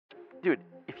Dude,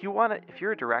 if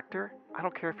you're a director, I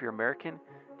don't care if you're American,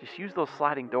 just use those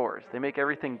sliding doors. They make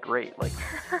everything great. Like,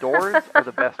 doors are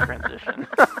the best transition.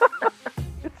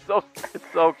 It's so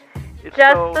Just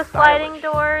so the sliding stylish.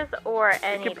 doors or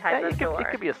any type of It door?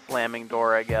 could be a slamming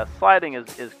door, I guess. Sliding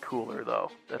is cooler,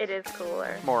 though. It is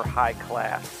cooler. More high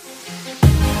class.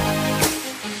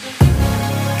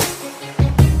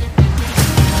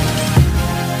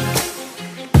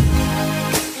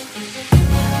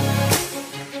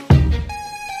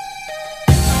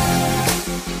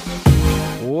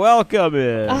 Welcome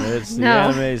in. It's the no.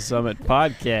 Anime Summit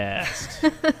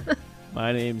podcast.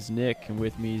 My name's Nick, and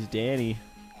with me is Danny.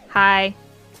 Hi.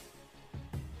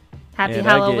 Happy And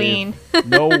I Halloween. gave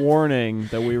no warning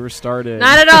that we were starting.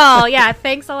 Not at all. Yeah,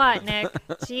 thanks a lot, Nick.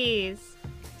 Jeez.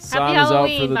 Sam Happy is out for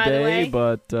Halloween, the by the day, way.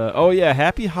 but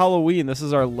happy Halloween. This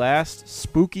is our last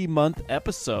spooky month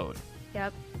episode.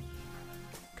 Yep.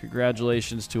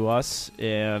 Congratulations to us,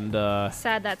 and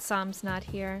Sad that Sam's not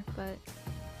here, but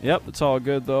yep, it's all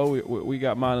good though. We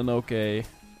got Mononoke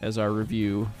as our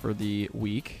review for the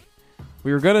week.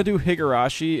 We were gonna do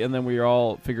Higurashi, and then we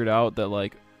all figured out that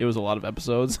like it was a lot of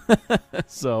episodes.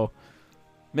 So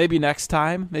maybe next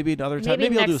time, maybe another time,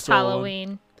 maybe I'll do a next solo one.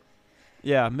 Halloween.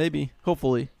 Yeah, maybe,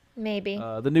 hopefully. Maybe.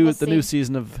 The new We'll new see.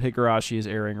 season of Higurashi is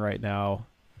airing right now.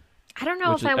 I don't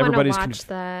know which if I is- want to everybody's watch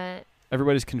that.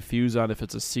 Everybody's confused on if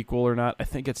it's a sequel or not. I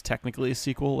think it's technically a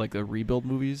sequel, like the rebuild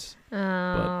movies.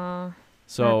 Oh,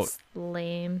 So that's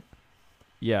lame.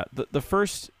 yeah, the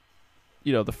first,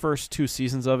 the first two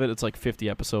seasons of it, it's like 50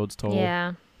 episodes total.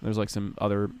 Yeah. There's like some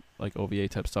other like OVA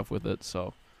type stuff with it.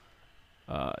 So,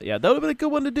 yeah, that would have been a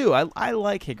good one to do. I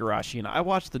like Higurashi, and I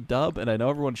watched the dub, and I know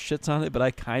everyone shits on it, but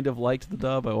I kind of liked the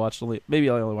dub. I only watched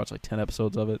like 10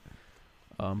 episodes of it.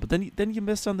 But then you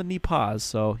missed on the Nippaz,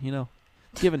 so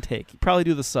give and take. You probably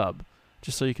do the sub,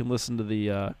 just so you can listen to the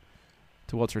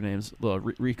to what's her name's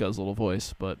Rika's little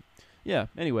voice. But yeah,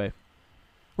 anyway.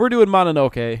 We're doing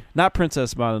Mononoke, not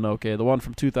Princess Mononoke, the one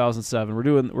from 2007. We're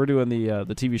doing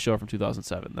the TV show from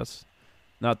 2007. That's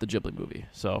not the Ghibli movie.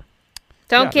 So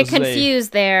Don't yeah, get this is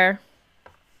confused there.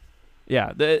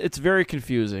 yeah, it's very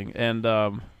confusing. And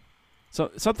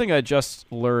so something I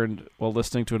just learned while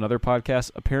listening to another podcast.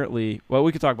 Apparently, well,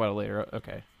 we could talk about it later.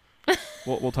 Okay,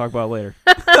 we'll talk about it later.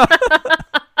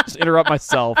 Just interrupt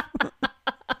myself.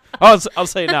 I'll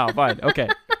say it now. Fine. Okay.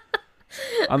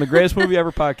 On the Greatest Movie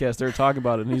Ever podcast, they were talking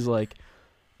about it, and he's like,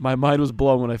 my mind was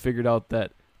blown when I figured out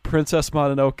that Princess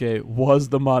Mononoke was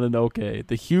the Mononoke.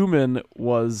 The human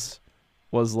was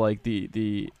like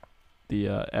the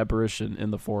apparition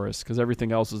in the forest, because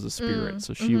everything else is a spirit.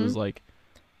 So she was like,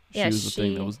 she was the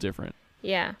thing that was different.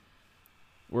 Yeah.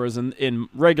 Whereas in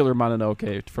regular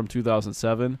Mononoke from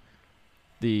 2007,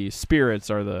 the spirits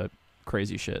are the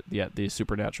crazy shit, the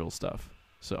supernatural stuff.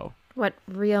 So What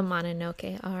real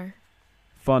Mononoke are.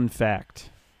 fun fact.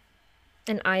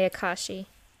 And Ayakashi.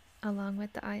 Along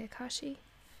with the Ayakashi.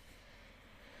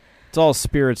 It's all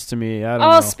spirits to me. I don't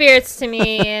All know. spirits to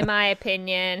me, in my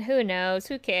opinion. Who knows?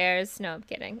 Who cares? No, I'm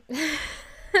kidding.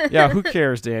 Yeah, who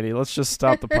cares, Danny? Let's just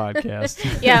stop the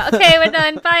podcast. Yeah, okay, we're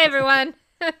done. Bye, everyone.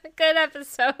 Good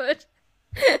episode.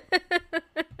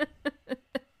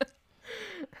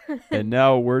 And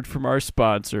now a word from our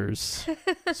sponsors,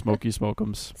 Smoky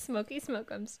Smokums. Smoky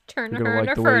Smokums. Turn You're her gonna like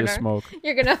or the way you Ferner. smoke.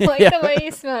 You're gonna like Yeah. the way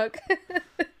you smoke.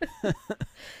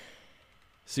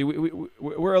 See,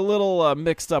 we're a little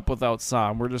mixed up without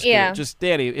Sam. We're just Yeah. just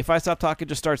Danny. If I stop talking,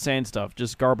 just start saying stuff.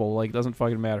 Just garble. Like, it doesn't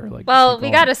fucking matter. Like, Well, just we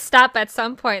keep going. gotta stop at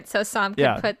some point so Sam can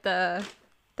Yeah. put the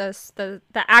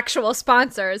actual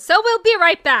sponsors. So we'll be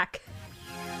right back.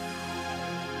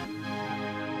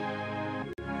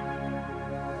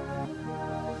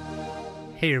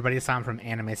 Hey everybody, Sam from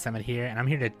Anime Summit here, and I'm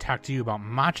here to talk to you about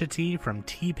matcha tea from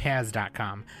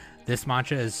teapaz.com. This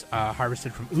matcha is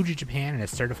harvested from Uji, Japan, and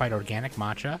is certified organic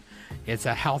matcha. It's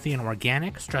a healthy and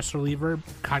organic stress reliever,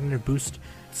 cognitive boost.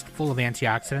 It's full of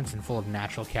antioxidants and full of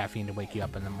natural caffeine to wake you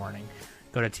up in the morning.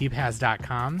 Go to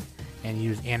teapaz.com and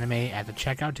use anime at the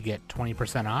checkout to get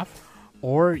 20% off,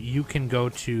 or you can go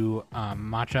to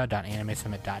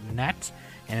matcha.animesummit.net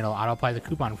and it'll auto-apply the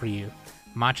coupon for you.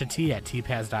 Matcha tea at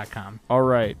teapaz.com. All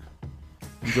right.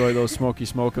 Enjoy those Smoky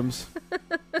Smokums,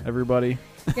 everybody.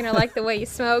 You're gonna like the way you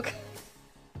smoke.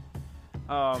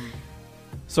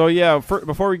 So yeah,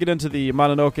 before we get into the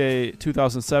Mononoke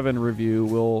 2007 review,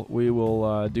 we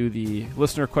will do the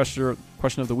listener question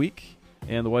of the week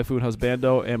and the waifu and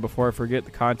husbando. And before I forget,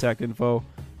 the contact info,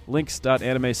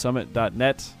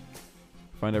 links.animesummit.net.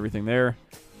 Find everything there.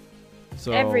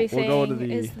 So Everything we'll go into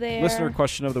the is there. listener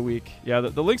question of the week. Yeah,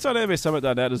 the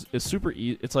links.animesummit.net is super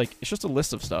easy. It's like, it's just a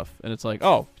list of stuff, and it's like,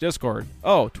 oh, Discord,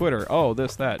 oh, Twitter, oh,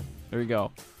 this, that. There you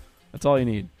go. That's all you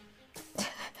need.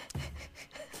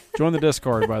 Join the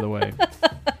Discord, by the way.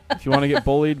 If you want to get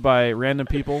bullied by random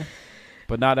people,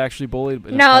 but not actually bullied.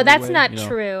 In a No, friendly that's way, not you know.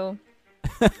 true.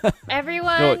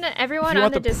 Everyone If on you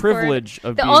want the the Discord. privilege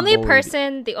of The being only bullied,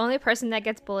 person that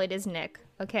gets bullied is Nick.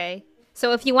 Okay,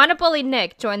 so if you want to bully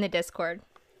Nick, join the Discord.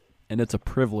 and it's a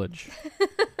privilege.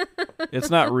 It's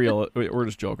not real. We're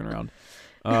just joking around.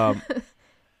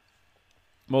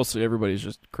 Mostly everybody's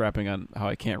just crapping on how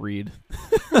I can't read.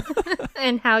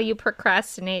 And how you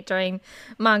procrastinate during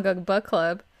manga book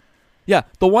club. Yeah,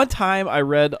 the one time I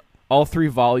read all 3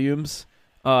 volumes,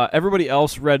 everybody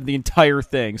else read the entire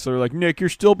thing. So they're like, "Nick, you're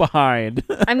still behind."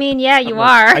 I mean, yeah, you I'm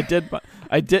like, are.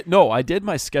 I did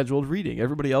my scheduled reading.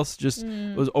 Everybody else just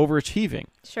was overachieving.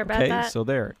 Sure about Okay, that. so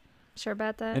there. Sure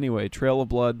about that. Anyway, Trail of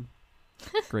Blood,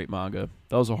 great manga.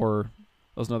 That was a horror.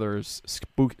 That was another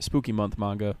spooky month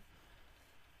manga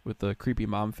with the creepy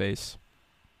mom face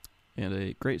and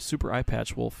a great Super Eye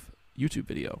Patch Wolf YouTube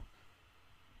video.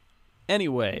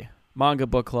 Anyway, manga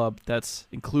book club, that's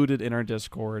included in our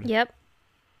Discord. Yep.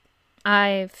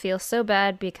 I feel so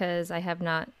bad because I have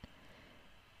not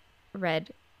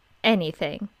read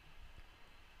anything.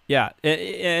 Yeah,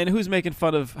 and who's making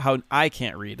fun of how I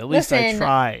can't read? At least I Listen,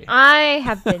 try. I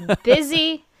have been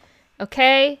busy.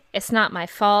 Okay? It's not my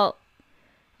fault.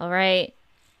 All right.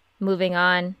 Moving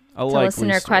on A to likely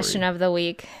listener story. question of the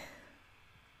week.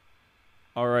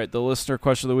 All right, the listener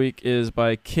question of the week is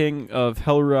by King of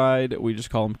Hellride. We just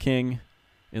call him King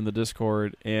in the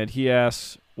Discord. And he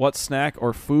asks, what snack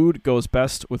or food goes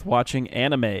best with watching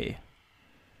anime?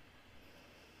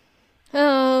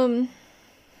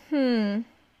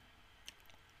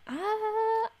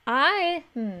 I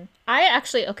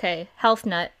actually, okay, health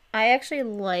nut. I actually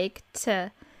like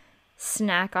to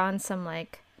snack on some,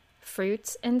 like,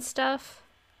 fruits and stuff.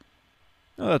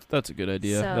 Oh, that's a good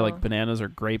idea. So- Like bananas or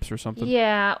grapes or something.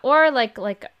 Yeah, or like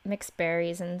mixed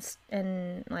berries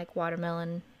and like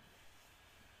watermelon.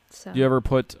 So Do you ever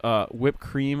put whipped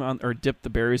cream on, or dip the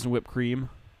berries in whipped cream?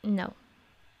 no.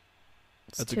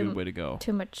 It's That's a good way to go.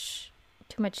 Too much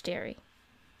dairy.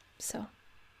 So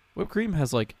Whipped cream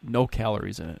has like no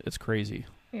calories in it. It's crazy.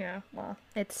 yeah, well,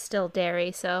 it's still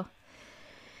dairy, so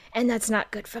and that's not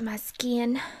good for my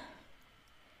skin.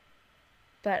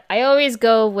 But I always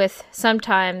go with,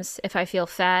 sometimes if I feel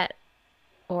fat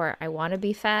or I want to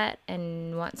be fat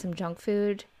and want some junk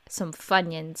food, some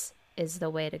Funyuns is the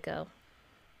way to go.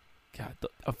 God,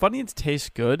 Funyuns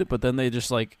taste good, but then they just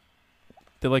like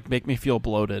make me feel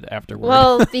bloated afterward.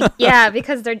 Well, yeah,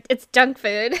 because it's junk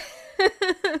food.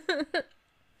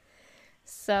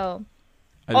 So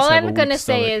I just all have a I'm gonna weak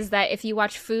say stomach. is that if you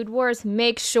watch Food Wars,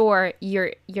 make sure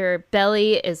your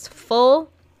belly is full,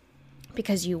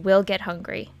 because you will get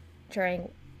hungry during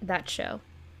that show.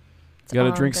 That's You gotta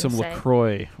all I'm drink gonna some say.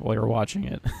 LaCroix while you're watching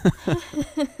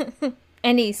it.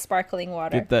 Any sparkling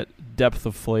water. Get that depth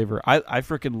of flavor. I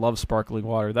freaking love sparkling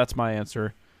water. That's my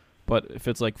answer. But if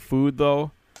it's like food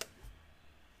though,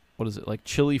 what is it, like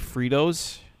chili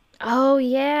Fritos? Oh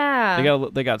yeah.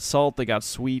 They got salt. They got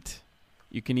sweet.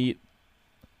 You can eat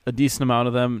a decent amount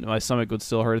of them. My stomach would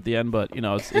still hurt at the end, but you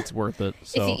know it's worth it.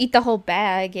 So If you eat the whole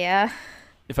bag, yeah.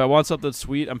 if I want something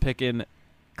sweet, I'm picking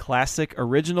classic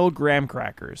original graham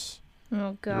crackers.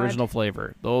 Oh The god. original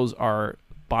flavor. Those are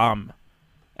bomb.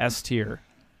 S tier.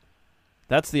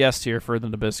 That's the S tier for the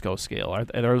Nabisco scale. Are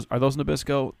those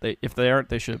Nabisco? If they aren't,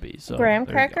 they should be. So Graham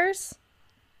there you go. crackers?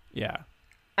 Yeah.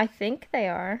 I think they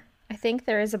are. I think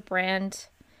there is a brand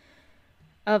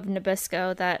of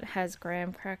Nabisco that has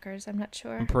graham crackers. I'm not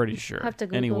sure. I'm pretty sure. I'll have to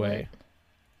Google Anyway, it.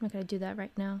 I'm not gonna do that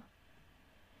right now.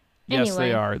 yes, Anyway.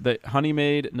 they are. The Honey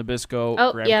Maid, Nabisco,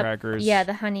 Oh, graham yeah. crackers. Yeah,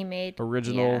 the Honey Maid.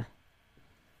 Original. Yeah.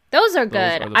 Those are Those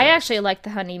good. are the I best. actually like the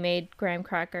Honey Maid graham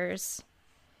crackers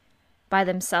by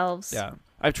themselves. Yeah.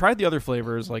 I've tried the other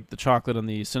flavors like the chocolate and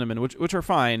the cinnamon, which are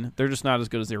fine. They're just not as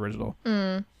good as the original.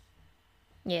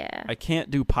 Yeah. I can't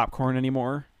do popcorn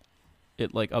anymore.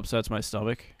 It like upsets my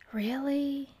stomach.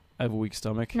 Really? I have a weak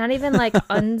stomach. Not even like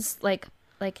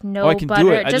like no Oh, I can do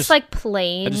butter, it. just like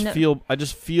plain. I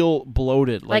just feel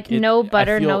bloated. like it- no I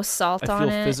butter, feel- no salt I on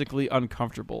feel it. physically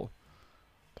uncomfortable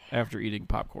after eating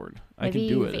popcorn. I Maybe can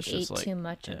do you've it. It's ate just like too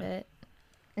much of yeah. it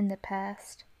in the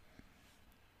past.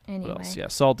 Anyway, What else? Yeah,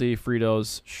 salty,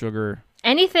 Fritos, sugar.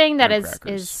 anything that Graham is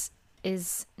crackers.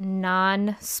 is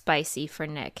non-spicy for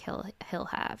Nick, he'll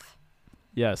have.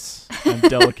 Yes, I'm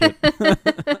delicate.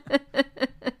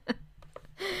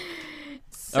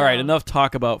 All right, So- enough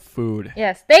talk about food.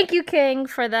 Yes, thank you, King,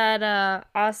 for that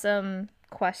awesome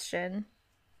question.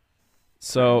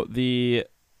 So the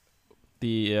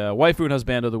waifu and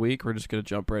husband of the week, we're just gonna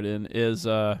jump right in, is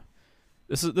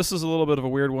This is a little bit of a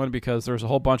weird one because there's a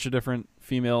whole bunch of different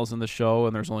females in the show,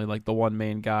 and there's only like the one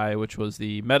main guy, which was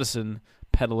the medicine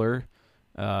peddler.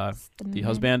 The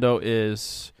husbando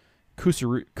is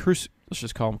Kusu. Let's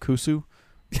just call him Kusu.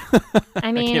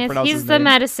 I mean, pronounce he's his the name.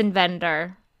 medicine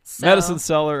vendor. So. Medicine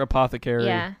seller, apothecary.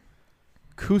 Yeah.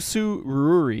 Kusu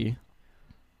Ruri.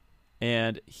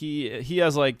 And he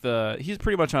has like he's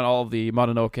pretty much on all of the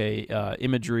Mononoke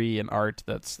imagery and art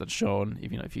that's shown.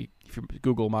 If you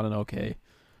Google Mononoke,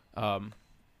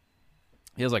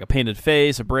 he has like a painted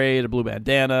face, a braid, a blue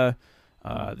bandana,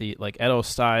 the like Edo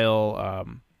style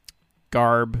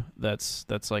garb.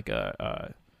 That's like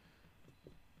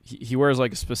he wears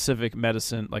like a specific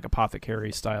medicine, like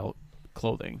apothecary style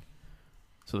clothing,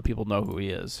 so that people know who he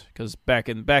is. Because back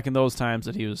in those times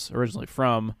that he was originally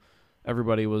from,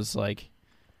 everybody was like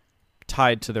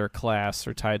tied to their class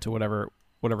or tied to whatever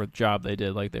job they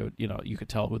did. Like they would, you could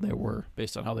tell who they were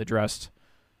based on how they dressed.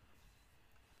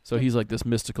 So he's like this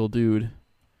mystical dude.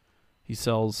 He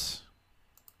sells,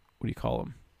 what do you call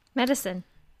them? Medicine.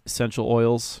 Essential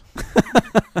oils.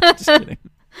 Just kidding.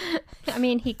 I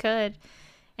mean, he could.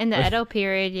 In the Edo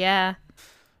period, yeah.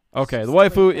 Okay, the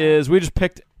waifu is, we just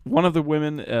picked one of the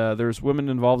women. There's women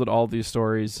involved in all of these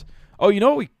stories. Oh, you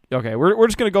know what we're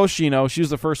just going to go Shino. She was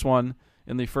the first one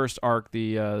in the first arc.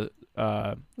 The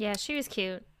Yeah, she was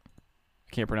cute.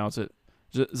 I can't pronounce it.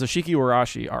 Zashiki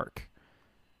Warashi arc.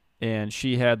 And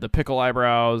she had the pickle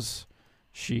eyebrows.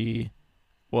 She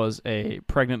was a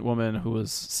pregnant woman who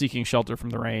was seeking shelter from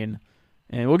the rain.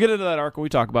 And we'll get into that arc when we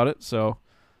talk about it. So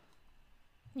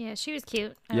Yeah, she was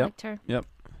cute. I Yep, liked her. yep.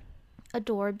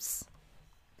 Adorbs.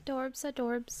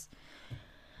 Adorbs.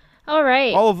 All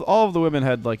right. All of the women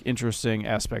had like interesting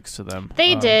aspects to them.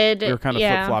 They did. They were kind of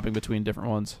yeah. flip-flopping between different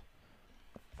ones.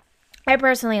 I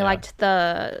personally Yeah. liked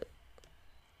the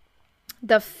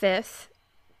fifth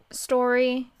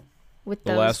story with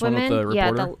The those last one with women. the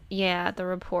reporter? The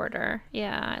reporter.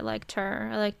 Yeah, I liked her.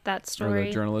 I liked that Or story.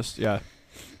 the journalist, yeah.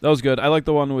 That was good. I like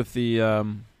the one with the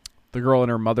girl and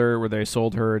her mother where they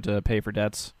sold her to pay for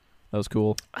debts. That was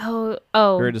cool. Oh.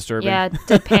 Very disturbing. Yeah,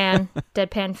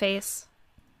 deadpan face.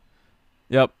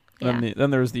 Yep. Yeah.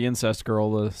 Then there's the incest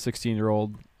girl, the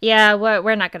 16-year-old. Yeah,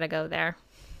 we're not gonna go there.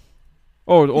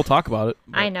 Oh, we'll talk about it.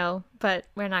 I know, but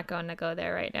we're not going to go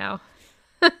there right now.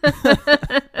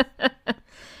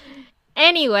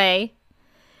 Anyway,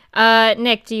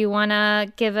 Nick, do you want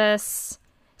to give us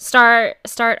start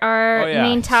our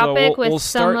main topic we'll with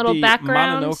some start little the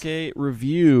background? Mononoke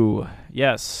review.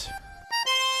 Yes.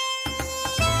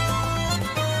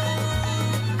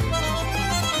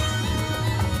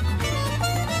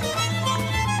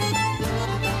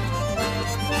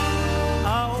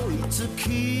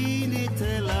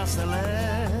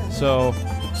 So,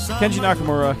 Kenji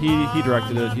Nakamura, he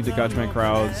directed it. He did Gatchaman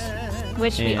Crowds.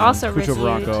 Which we and also Kucho reviewed.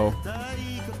 Barranco.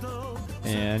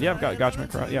 And yeah, got Gatchaman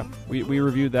Crowd. Yeah, we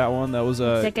reviewed that one. That was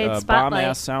a Decade bomb Spotlight.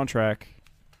 ass soundtrack.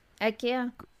 Heck yeah.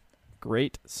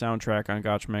 Great soundtrack on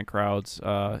Gatchaman Crowds.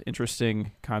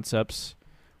 Interesting concepts.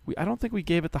 I don't think we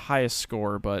gave it the highest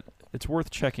score, but it's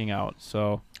worth checking out.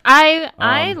 So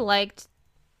I liked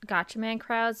Gatchaman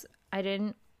Crowds.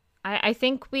 I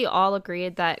think we all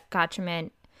agreed that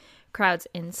Gatchaman Crowds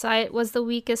Insight was the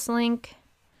weakest link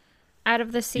out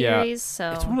of the series.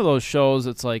 So it's one of those shows.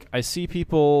 It's like I see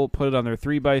people put it on their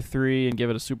 3x3 and give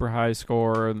it a super high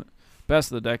score and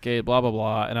best of the decade, blah blah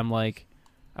blah. And I'm like,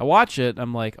 I watch it.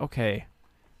 I'm like, okay,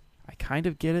 I kind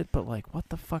of get it, but like, what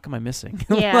the fuck am I missing?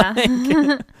 yeah.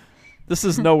 Like, this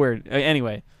is nowhere.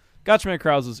 Anyway, Gatchaman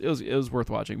Crowds it was worth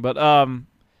watching. But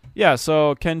yeah.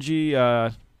 So Kenji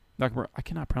Nakamura, I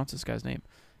cannot pronounce this guy's name.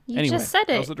 You Anyway, just said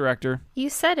that was it. the director. You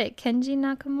said it, Kenji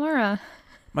Nakamura.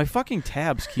 My fucking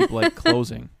tabs keep like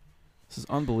closing. This is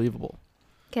unbelievable.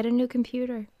 Get a new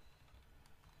computer.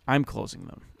 I'm closing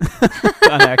them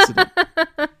on accident.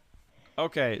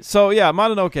 Okay, so yeah,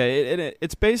 Mononoke.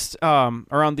 It's based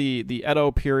around the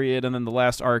Edo period, and then the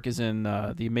last arc is in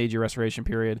the Meiji Restoration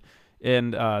period.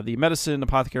 And the medicine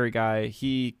apothecary guy,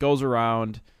 he goes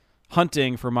around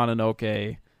hunting for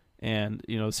Mononoke, and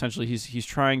essentially he's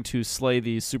trying to slay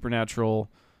these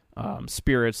supernatural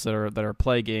spirits that are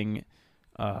plaguing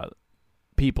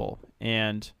people.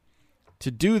 And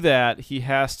to do that, he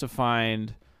has to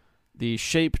find the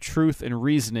shape, truth, and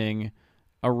reasoning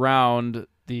around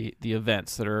the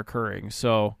events that are occurring.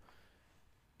 So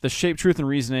the shape, truth, and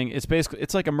reasoning,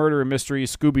 it's like a murder mystery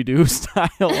Scooby-Doo style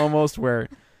almost, where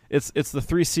it's the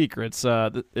three secrets.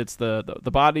 It's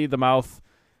the body, the mouth,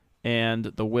 and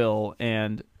the will.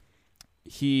 And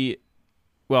I'm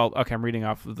reading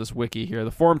off of this wiki here.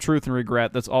 The form, truth, and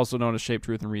regret, that's also known as shape,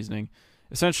 truth, and reasoning.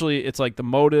 Essentially, it's like the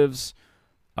motives,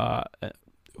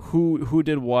 who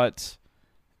did what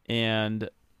and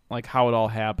like how it all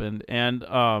happened. And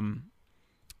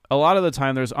a lot of the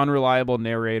time there's unreliable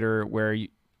narrator where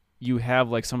you have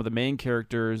like some of the main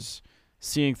characters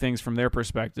seeing things from their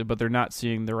perspective, but they're not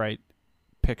seeing the right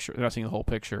picture. They're not seeing the whole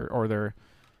picture,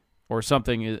 or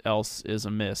something else is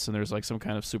amiss, and there's like some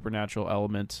kind of supernatural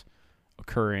element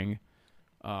occurring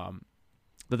that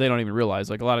they don't even realize.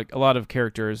 Like a lot of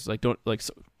characters like don't like.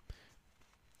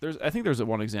 I think there's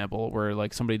one example where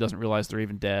like somebody doesn't realize they're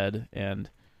even dead, and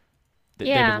they've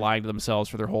been lying to themselves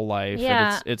for their whole life.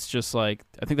 Yeah. And it's just like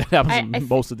I think that happens in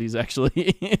most of these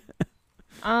actually.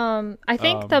 I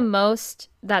think the most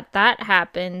that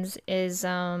happens is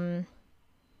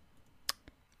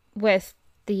with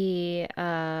the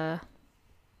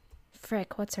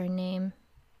frick, what's her name?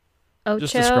 Ocho.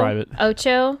 Just describe it.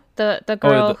 Ocho, the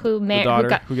girl the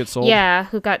daughter who gets sold. Yeah,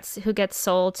 who gets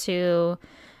sold to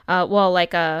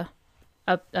like a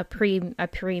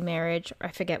pre-marriage, I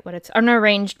forget what it's, an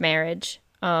arranged marriage.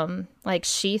 Like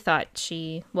she thought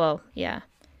yeah.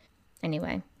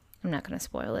 Anyway, I'm not going to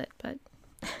spoil it, but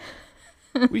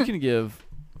we can give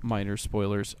minor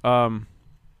spoilers.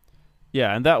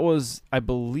 Yeah, and that was, I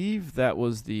believe that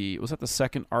was was that the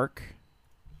second arc?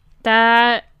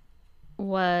 That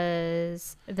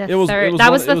was the third. That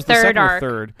was the third arc.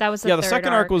 Third. That was the the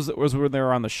second arc was when they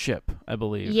were on the ship, I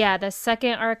believe. Yeah, the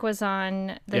second arc was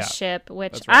on the ship,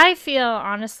 which right. I feel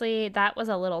honestly that was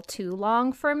a little too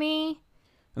long for me.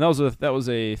 And that was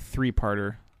a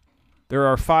 3-parter. There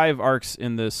are 5 arcs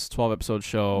in this 12-episode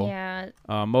show. Yeah.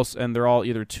 And they're all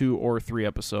either 2 or 3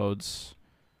 episodes.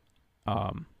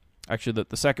 Actually,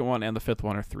 the second one and the 5th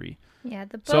one are 3. Yeah,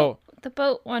 the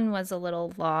boat one was a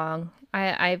little long.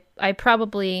 I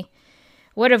probably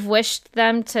would have wished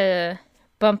them to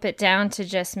bump it down to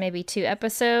just maybe 2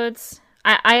 episodes.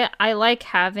 I like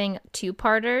having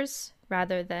 2-parters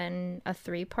rather than a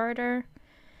 3-parter.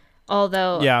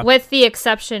 Although, with the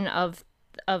exception of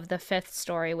the 5th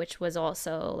story, which was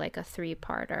also like a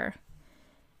 3-parter.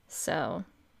 So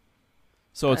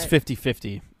it's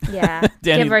 50-50. Yeah,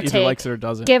 Danny give or either take. likes it or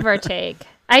doesn't. Give or take.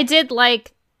 I did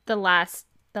like the last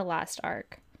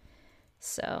arc.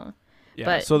 So yeah.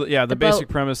 But so the basic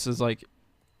premise is like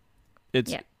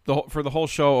it's for the whole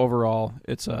show overall.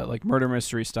 It's like murder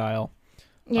mystery style.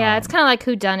 Yeah, it's kind of like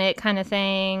whodunit kind of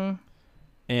thing.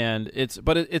 And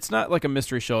it's not like a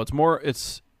mystery show. It's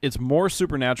more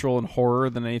supernatural and horror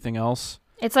than anything else.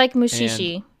 It's like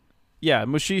Mushishi. And, yeah,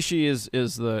 Mushishi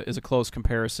is a close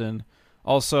comparison.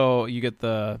 Also, you get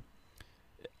it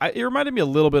reminded me a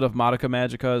little bit of Madoka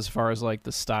Magica as far as like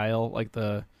the style, like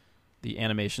the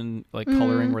animation, like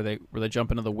coloring where they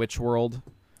jump into the witch world.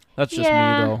 That's just me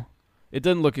though. It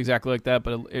didn't look exactly like that,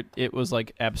 but it was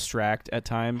like abstract at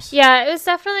times. Yeah, it was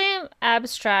definitely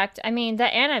abstract. I mean,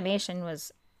 the animation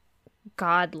was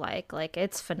godlike. Like,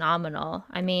 it's phenomenal.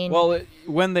 I mean, well,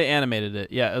 when they animated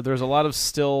it, there's a lot of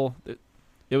still.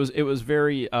 It was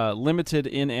very limited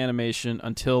in animation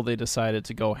until they decided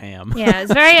to go ham. Yeah,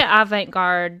 it's very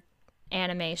avant-garde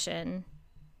animation.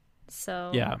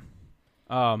 So yeah,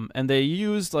 and they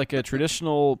used like a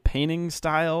traditional painting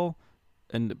style,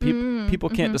 and people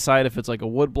can't decide if it's like a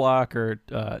woodblock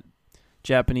or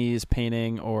Japanese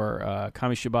painting or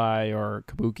kamishibai or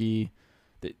kabuki.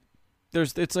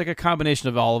 It's like a combination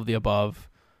of all of the above.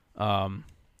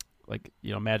 Like,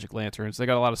 magic lanterns. They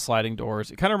got a lot of sliding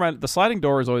doors. It kind of the sliding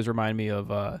doors always remind me of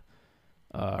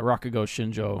Rakugo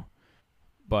Shinjo,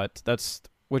 but I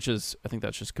think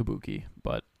that's just kabuki,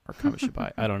 or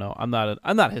kamishibai. I don't know. I'm not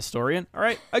a historian. All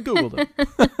right, I googled it.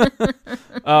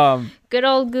 Good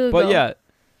old Google. But yeah,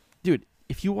 dude,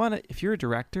 if you're a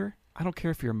director, I don't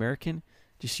care if you're American,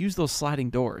 just use those sliding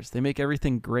doors. They make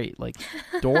everything great. Like,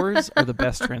 doors are the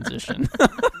best transition.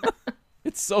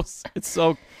 It's so just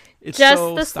so the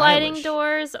stylish. Sliding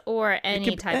doors or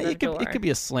any type of door. It could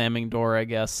be a slamming door, I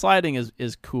guess. Sliding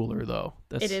is cooler though.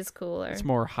 It is cooler. It's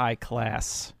more high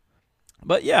class.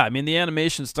 But yeah, I mean the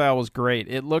animation style was great.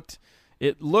 It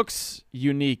looks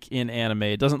unique in anime.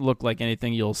 It doesn't look like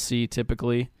anything you'll see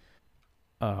typically.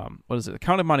 What is it? The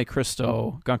Count of Monte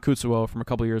Cristo, Gankutsuo from a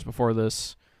couple years before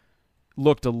this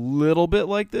looked a little bit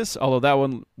like this, although that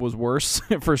one was worse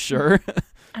for sure.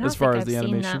 As far as the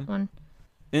animation. Seen that one.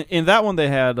 In that one, they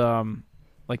had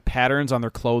like patterns on their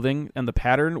clothing, and the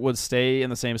pattern would stay in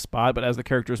the same spot, but as the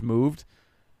characters moved,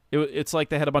 it's like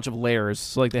they had a bunch of layers.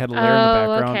 So like they had a layer in the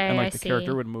background, okay, and like I the see.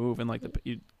 character would move, and like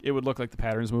it would look like the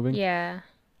pattern's moving. Yeah.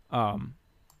 That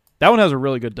one has a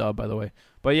really good dub, by the way.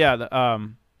 But yeah, the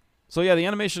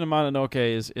animation of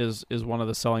Mononoke is one of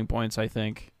the selling points, I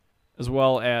think, as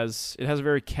well as it has a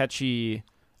very catchy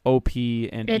OP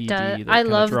and It ED does. that I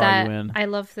kinda love draw that. you in. I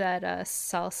love that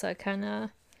salsa kind of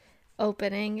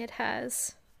opening it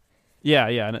has. Yeah,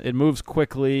 and it moves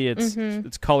quickly.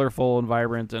 It's colorful and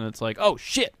vibrant, and it's like, oh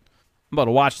shit, I'm about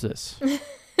to watch this.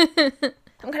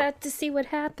 I'm gonna have to see what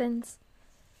happens.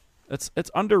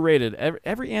 It's underrated.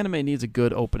 Every anime needs a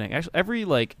good opening. Actually, every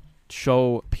like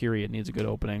show period needs a good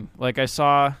opening. Like I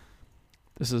saw,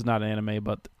 this is not an anime,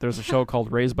 but there's a show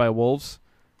called Raised by Wolves.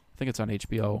 I think it's on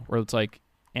HBO, where it's like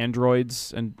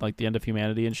androids and like the end of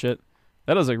humanity and shit.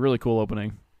 That is a really cool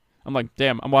opening. I'm like,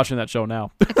 damn, I'm watching that show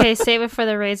now. Okay, save it for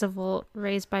the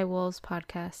Raised by Wolves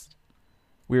podcast.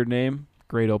 Weird name,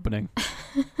 great opening.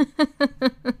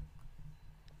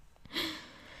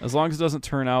 As long as it doesn't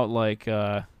turn out like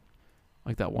that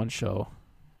one show,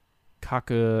 not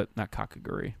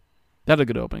Kakaguri. That had a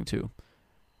good opening too.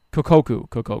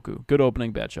 Kokoku, good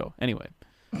opening, bad show. Anyway,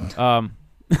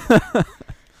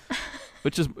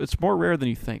 it's more rare than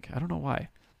you think. I don't know why,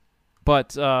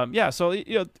 but yeah. So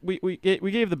we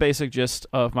gave the basic gist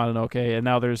of Mononoke, and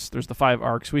now there's the 5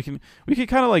 arcs. We can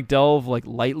kind of like delve like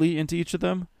lightly into each of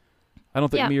them. I don't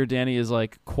think me or Danny is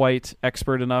like quite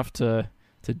expert enough to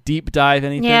deep dive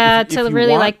anything. Yeah, if you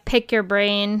really want, like pick your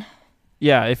brain.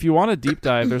 Yeah, if you want to deep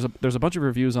dive, there's a bunch of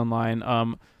reviews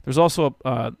online. There's also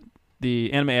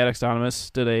the Anime Addicts Anonymous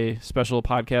did a special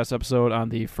podcast episode on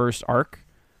the first arc.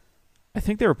 I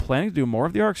think they were planning to do more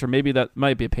of the arcs, or maybe that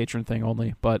might be a patron thing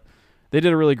only. But they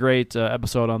did a really great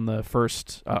episode on the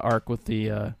first arc with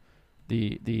the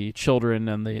children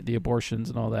and the abortions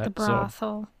and all that. The brothel.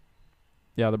 So,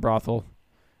 yeah, the brothel.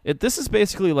 This is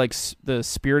basically like the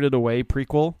Spirited Away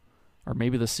prequel, or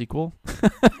maybe the sequel,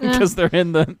 because they're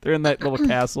in that little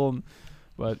castle.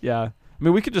 But yeah, I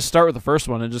mean, we could just start with the first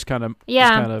one and just kind of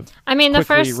I mean, the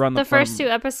first 2 two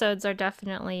episodes are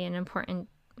definitely an important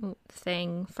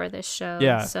thing for this show.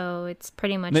 Yeah, so it's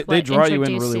pretty much they draw you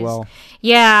in really well.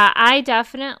 Yeah, I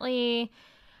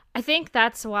think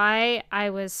that's why I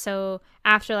was so,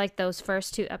 after like those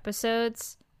first 2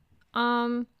 episodes,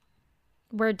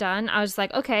 we're done. I was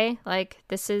like, okay, like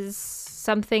this is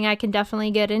something I can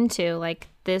definitely get into. Like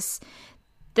this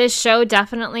show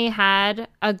definitely had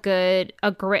a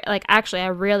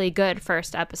really good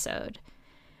first episode,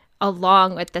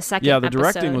 along with the second. Yeah, the episode.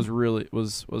 directing was really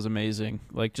was amazing.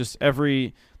 Like just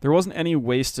there wasn't any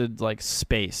wasted like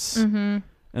space. Mm-hmm.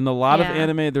 In a lot of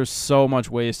anime, there's so much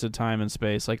wasted time and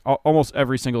space. Like almost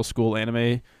every single school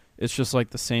anime, it's just like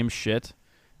the same shit.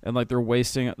 And like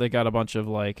they got a bunch of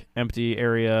like empty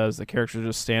areas. The characters are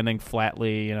just standing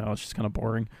flatly. It's just kind of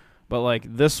boring. But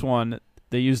like this one,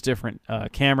 they use different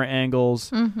camera angles.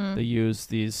 Mm-hmm. They use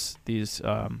these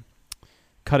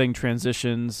cutting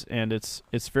transitions, and it's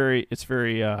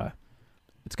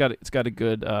got a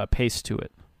good pace to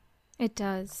it. It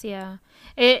does, yeah.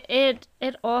 It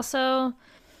also,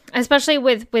 especially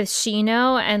with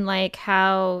Shino and like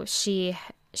how she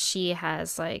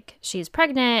has like, she's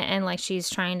pregnant and like she's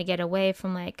trying to get away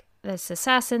from like this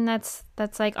assassin that's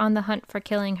like on the hunt for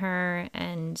killing her,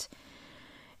 and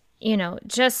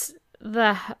just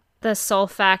the sole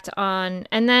fact on,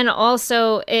 and then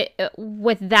also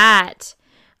with that,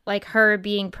 like her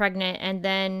being pregnant, and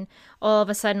then all of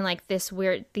a sudden like these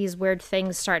weird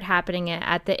things start happening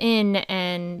at the inn,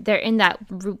 and they're in that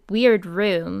weird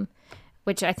room,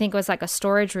 which I think was like a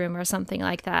storage room or something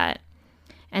like that.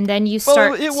 And then you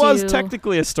start. Well, it was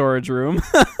technically a storage room.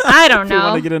 I don't know. If you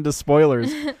want to get into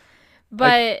spoilers,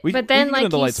 but then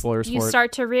like you you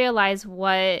start to realize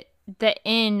what the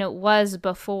inn was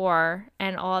before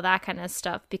and all that kind of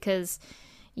stuff, because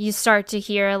you start to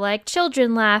hear like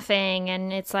children laughing,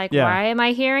 and it's like, why am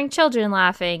I hearing children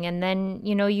laughing? And then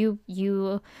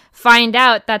you find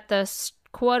out that the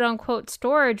quote unquote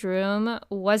storage room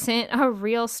wasn't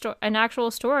an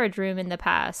actual storage room in the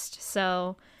past.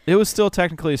 So it was still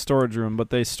technically a storage room, but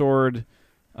they stored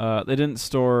they didn't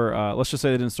store let's just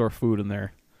say they didn't store food in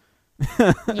there.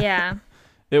 Yeah.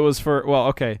 It was for, well,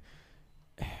 okay.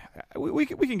 We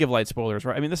can give light spoilers,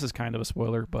 right? I mean, this is kind of a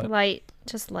spoiler, but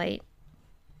just light.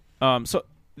 So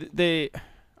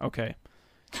okay.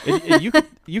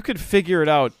 You could figure it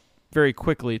out very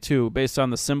quickly too, based on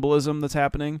the symbolism that's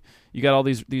happening. You got all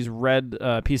these red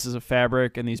pieces of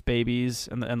fabric and these babies,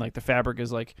 and like the fabric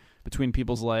is like between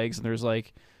people's legs, and there's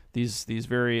like these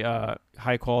very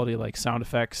high quality like sound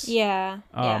effects. Yeah.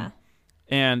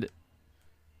 And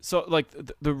so like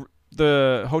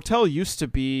the hotel used to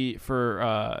be for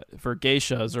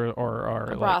geishas or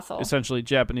like brothel. Essentially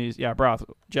Japanese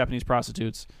Japanese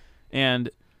prostitutes, and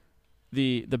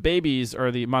the babies,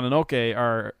 or the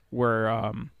Mononoke, were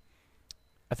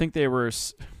I think they were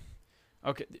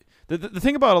okay. The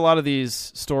thing about a lot of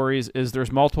these stories is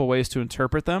there's multiple ways to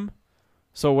interpret them.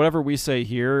 So whatever we say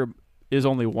here is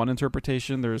only one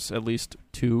interpretation. There's at least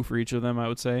 2 for each of them, I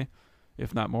would say.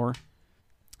 if not more.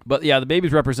 But yeah, the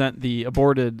babies represent the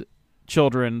aborted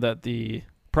children that the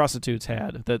prostitutes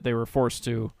had, that they were forced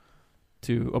to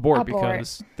abort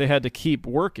because they had to keep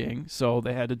working, so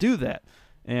they had to do that.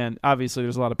 And obviously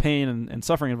there's a lot of pain and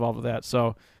suffering involved with that.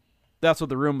 So that's what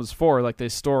the room was for. Like they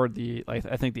stored I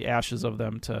think the ashes of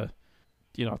them to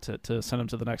send them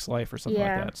to the next life or something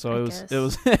like that. So it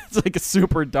was it's like a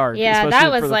super dark, especially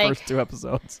that was for the like, first 2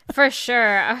 episodes. For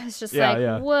sure. I was just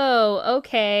whoa,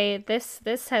 okay, this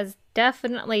has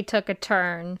definitely took a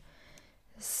turn.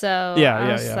 So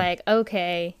I was like,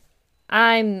 okay,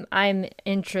 I'm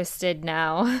interested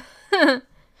now.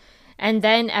 And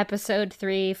then episode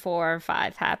 3, 4,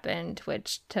 5 happened,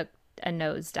 which took a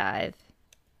nosedive.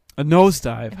 A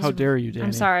nosedive? How dare you, Danny?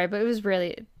 I'm sorry, but it was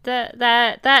really that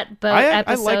boat episode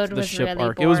I liked the was ship really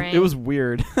arc. boring. It was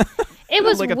weird. It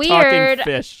was like weird. A talking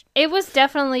fish. It was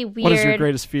definitely weird. What is your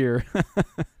greatest fear? Are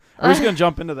we just gonna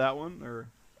jump into that one, or?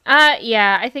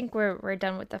 Yeah, I think we're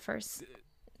done with the first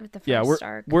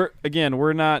arc.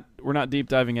 We're not deep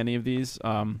diving any of these.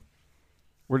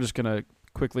 We're just gonna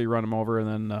quickly run them over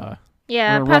and then.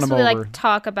 Yeah, possibly like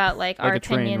talk about like our a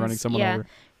opinions. Train running someone over.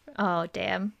 Oh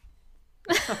damn.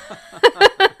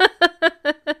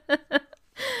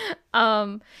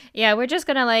 Yeah, we're just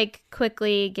gonna like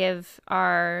quickly give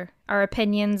our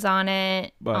opinions on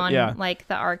it, like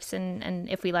the arcs and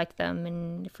if we liked them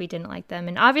and if we didn't like them,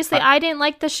 and obviously I didn't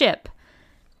like the ship.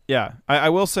 Yeah, I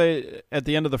will say at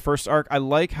the end of the first arc, I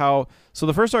like how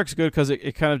the first arc's good because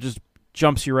it kind of just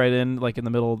jumps you right in, like in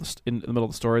the middle of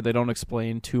the story. They don't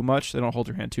explain too much. They don't hold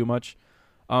your hand too much,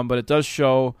 but it does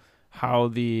show how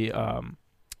the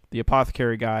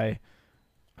apothecary guy.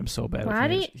 I'm so bad. Why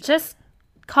do you just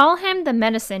call him the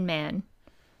medicine man?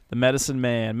 The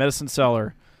medicine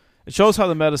seller. It shows how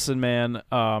the medicine man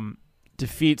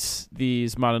defeats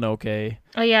these Mononoke.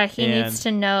 Oh yeah, he needs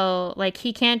to know. Like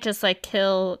he can't just like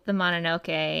kill the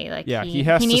Mononoke. Like he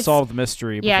has to solve the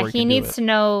mystery. Yeah, he needs to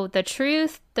know the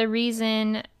truth, the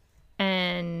reason,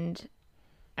 and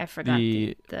I forgot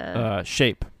the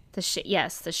shape. The shape.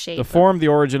 Yes, the shape. The form, the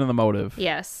origin, and the motive.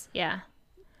 Yes. Yeah.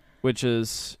 Which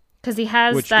is. Because he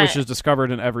has which is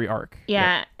discovered in every arc.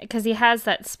 Yeah, because he has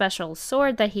that special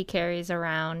sword that he carries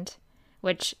around,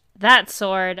 which that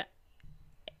sword,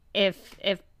 if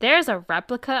there's a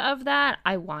replica of that,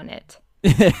 I want it.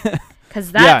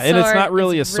 Because that sword and it's not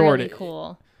really a sword. Really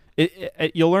cool.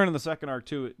 You'll learn in the second arc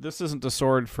too. This isn't a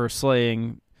sword for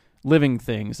slaying living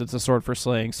things. It's a sword for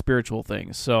slaying spiritual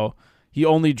things. So he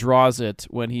only draws it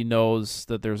when he knows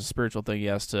that there's a spiritual thing he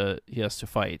has to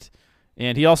fight.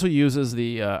 And he also uses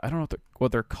the I don't know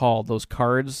what they're called, those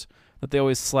cards that they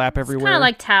always slap everywhere. Kind of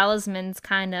like talismans,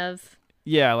 kind of.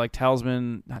 Yeah, like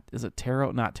talisman. Is it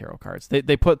tarot? Not tarot cards.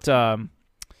 They put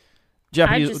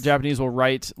Japanese will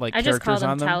write like I characters just call them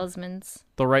on them. Talismans.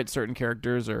 They'll write certain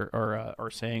characters or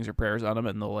sayings or prayers on them,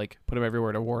 and they'll like put them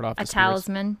everywhere to ward off the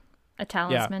talisman. A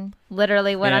talisman. Yeah.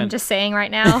 Literally what I'm just saying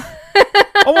right now.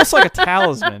 Almost like a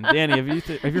talisman. Danny, have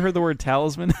you heard the word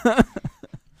talisman?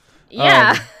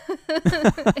 Yeah.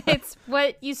 It's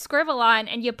what you scribble on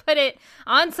and you put it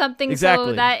on something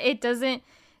so that it doesn't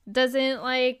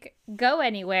like go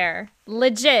anywhere.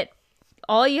 Legit.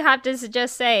 All you have to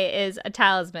just say is a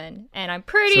talisman, and I'm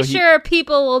pretty sure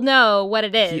people will know what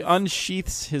it is. He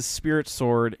unsheaths his spirit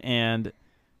sword and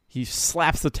he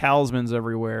slaps the talismans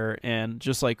everywhere, and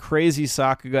just like crazy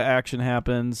Sakuga action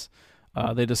happens.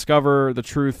 They discover the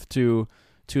truth to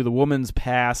the woman's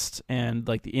past and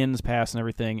like the inn's past and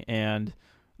everything, and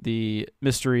the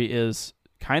mystery is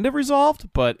kind of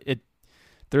resolved, but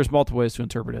there's multiple ways to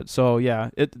interpret it. So yeah,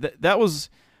 that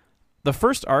was the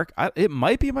first arc. It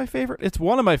might be my favorite. It's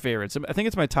one of my favorites. I think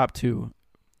it's my top 2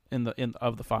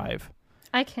 of the 5.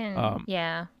 I can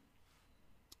yeah.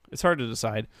 It's hard to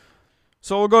decide.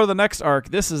 So we'll go to the next arc.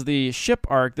 This is the ship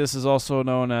arc. This is also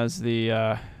known as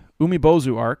the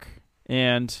Umibozu arc,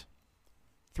 and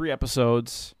 3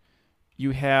 episodes.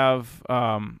 You have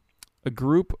a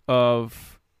group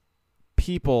of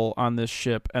people on this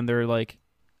ship, and they're like,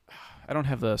 I don't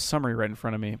have the summary right in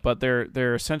front of me, but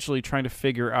they're essentially trying to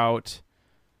figure out.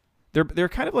 They're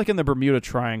kind of like in the Bermuda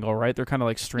Triangle, right? They're kind of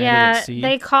like stranded at sea.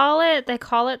 They call it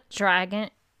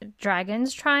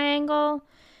Dragon's Triangle,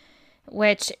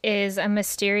 which is a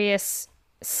mysterious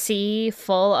sea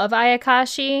full of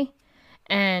Ayakashi,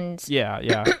 and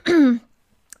yeah.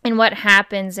 And what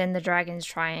happens in the Dragon's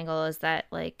Triangle is that,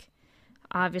 like,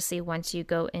 obviously once you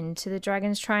go into the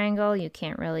Dragon's Triangle, you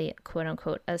can't really,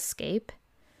 quote-unquote, escape.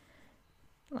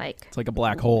 Like, it's like a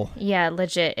black hole. Yeah,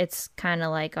 legit. It's kind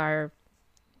of like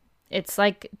it's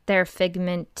like their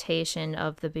figmentation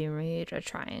of the Bermuda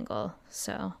Triangle.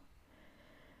 So,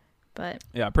 but.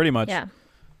 Yeah, pretty much. Yeah.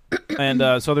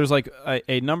 And so there's like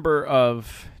a number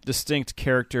of distinct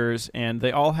characters, and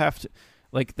they all have to,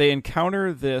 like, they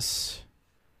encounter this,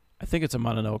 I think it's a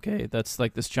Mononoke, that's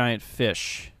like this giant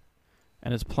fish,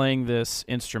 and it's playing this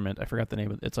instrument. I forgot the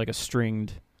name of it. It's like a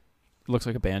stringed, it looks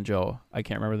like a banjo. I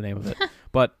can't remember the name of it.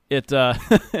 But it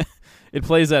it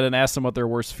plays that and asks them what their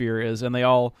worst fear is, and they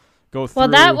all go through. Well,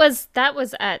 that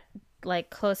was at like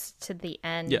close to the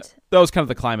end. Yeah, that was kind of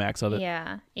the climax of it.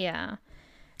 Yeah.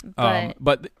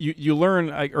 But you learn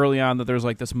like early on that there's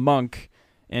like this monk,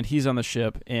 and he's on the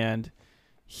ship, and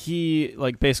he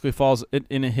like basically falls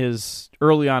in his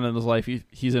early on in his life.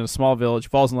 He's in a small village,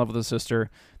 falls in love with his sister.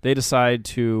 They decide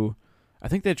to, I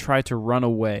think they try to run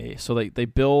away, so they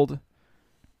build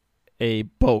a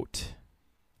boat.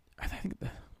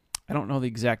 I don't know the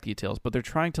exact details, but they're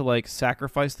trying to like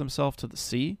sacrifice themselves to the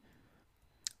sea.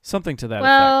 Something to that effect.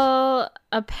 Well,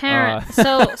 apparently,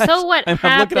 so what I'm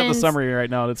happens? looking at the summary right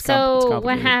now, and it's so complicated.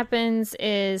 what happens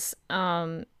is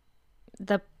the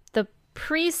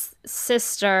priest's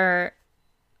sister,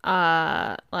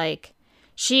 like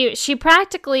she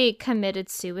practically committed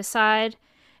suicide,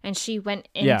 and she went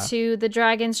into the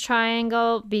Dragon's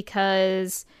Triangle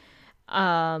because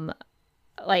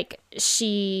like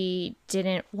she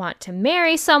didn't want to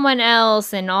marry someone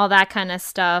else and all that kind of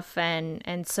stuff,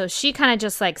 and so she kind of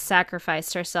just like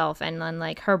sacrificed herself, and then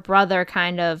like her brother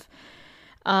kind of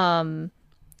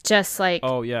just like,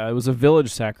 oh yeah, it was a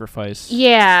village sacrifice.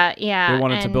 yeah They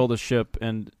wanted to build a ship,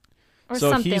 and or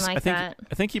so something he's like that.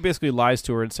 I think he basically lies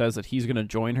to her and says that he's going to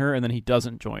join her, and then he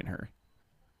doesn't join her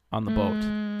on the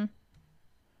boat.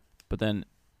 But then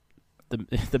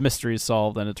the mystery is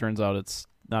solved, and it turns out it's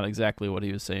not exactly what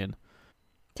he was saying.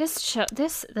 This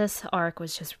arc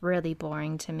was just really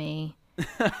boring to me.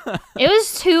 It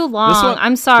was too long.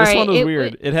 I'm sorry. This one was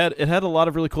weird. It had a lot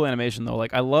of really cool animation though.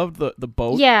 Like I loved the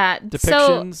boat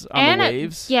depictions on the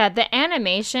waves. Yeah, the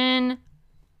animation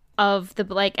of the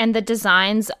like and the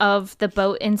designs of the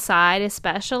boat inside,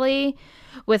 especially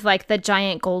with like the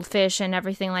giant goldfish and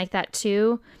everything like that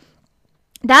too.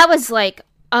 That was like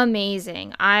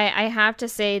amazing. I have to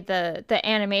say the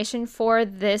animation for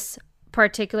this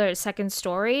particular second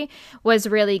story was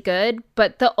really good,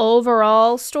 but the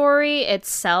overall story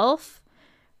itself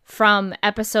from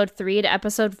episode 3 to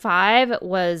episode 5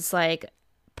 was like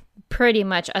pretty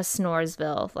much a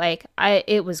Snoresville. Like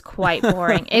it was quite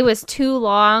boring. It was too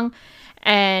long,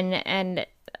 and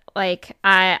like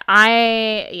I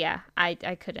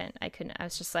couldn't. I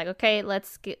was just like, okay,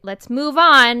 let's move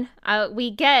on.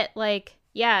 We get like,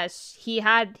 yeah, he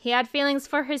had feelings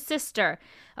for his sister.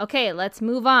 Okay, let's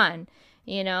move on.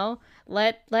 You know,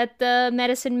 let the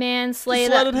medicine man slay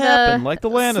Just let it happen, like the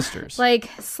Lannisters.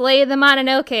 Like slay the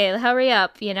Mononoke. Hurry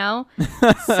up, you know.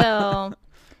 So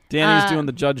Danny's doing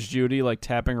the Judge Judy, like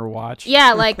tapping her watch.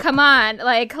 yeah, like come on,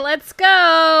 like let's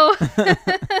go.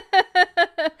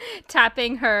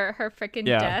 Tapping her freaking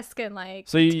desk and like.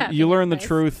 So you learn the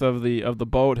truth of the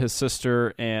boat, his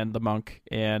sister, and the monk,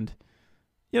 and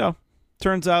you know,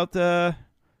 turns out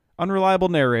unreliable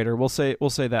narrator. We'll say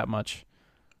that much.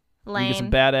 Lame. You get some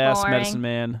badass boring. medicine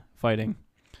man fighting.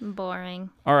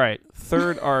 Boring. All right,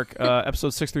 third arc,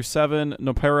 episodes 6 through 7,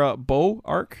 Nopera Bow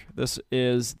arc. This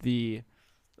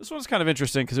one's kind of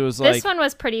interesting because it was like this one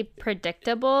was pretty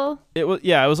predictable. It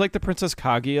was like the Princess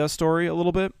Kaguya story a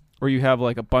little bit, where you have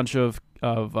like a bunch of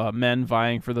men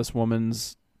vying for this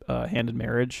woman's hand in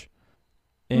marriage.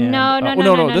 And, no. That's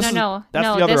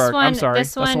the other arc. I'm sorry.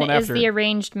 This that's the one one is after. the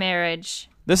arranged marriage.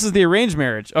 This is the arranged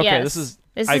marriage. Okay, yes. this is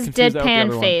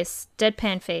Deadpan Face.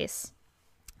 Deadpan Face.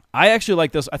 I actually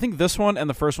like this. I think this one and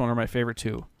the first one are my favorite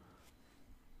too.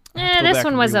 This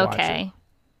one was okay.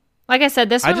 Like I said,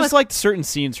 this one I just liked certain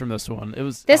scenes from this one.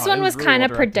 This one was really kind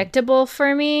of predictable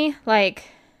for me. Like,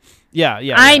 yeah.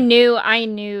 I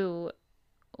knew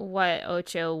what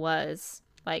Ocho was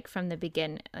like from the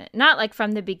beginning. Not like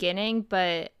from the beginning,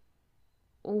 but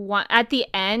at the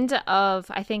end of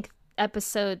I think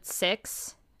episode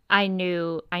 6, I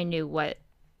knew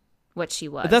what she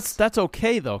was. But that's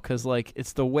okay though, because like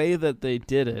it's the way that they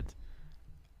did it.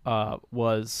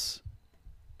 Was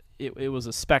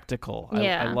a spectacle.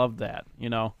 Yeah. I love that. You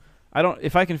know,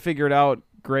 if I can figure it out,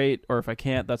 great, or if I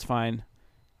can't, that's fine.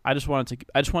 I just want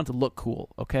it to look cool.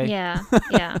 Okay. Yeah.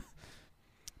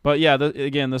 But yeah,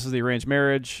 again, this is the arranged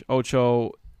marriage.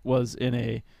 Ocho was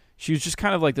she was just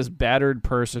kind of like this battered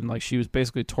person. Like she was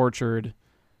basically tortured.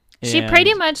 She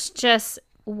pretty much just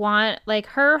like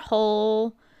her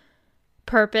whole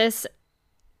purpose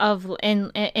of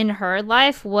in her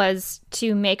life was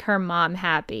to make her mom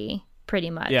happy,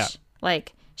 pretty much. Yeah.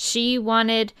 Like she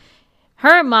wanted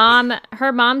her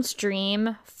mom's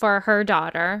dream for her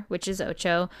daughter, which is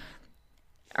Ocho,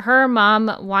 her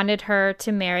mom wanted her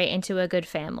to marry into a good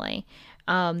family.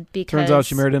 Because Turns out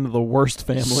she married into the worst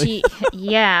family.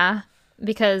 Yeah,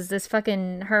 because this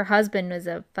fucking her husband was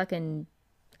a fucking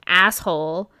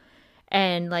asshole,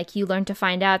 and like you learn to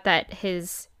find out that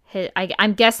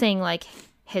I'm guessing like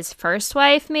his first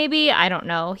wife, maybe, I don't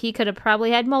know, he could have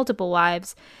probably had multiple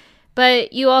wives,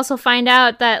 but you also find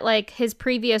out that like his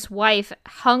previous wife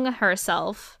hung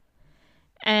herself,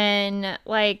 and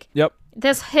like Yep.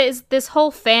 this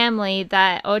whole family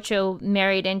that Ocho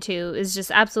married into is just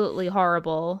absolutely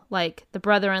horrible. Like the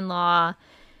brother-in-law,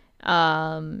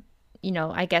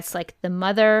 I guess like the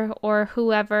mother or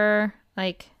whoever,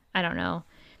 like I don't know.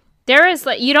 There is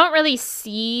like you don't really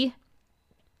see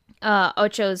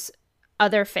Ocho's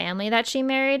other family that she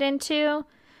married into.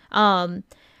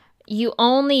 You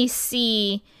only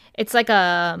see it's like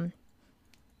a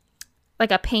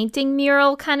painting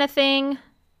mural kind of thing.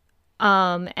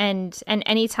 And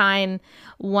anytime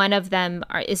one of them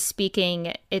is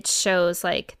speaking, it shows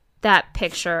like that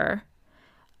picture,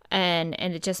 and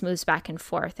it just moves back and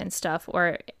forth and stuff.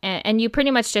 And you pretty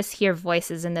much just hear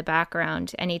voices in the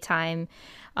background anytime,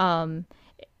 like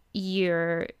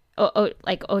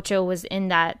Ocho was in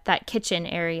that kitchen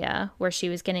area where she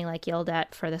was getting like yelled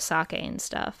at for the sake and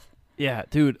stuff. Yeah,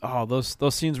 dude. Oh, those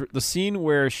scenes. The scene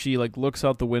where she like looks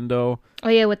out the window. Oh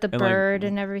yeah, with the bird like,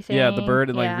 and everything. Yeah, the bird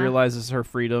and like realizes her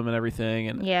freedom and everything.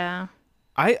 And yeah,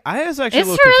 I was actually it's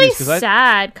a little really confused because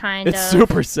sad, kind of. It's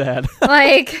super sad.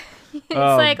 Like it's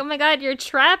like, oh my god, you're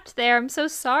trapped there. I'm so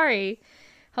sorry.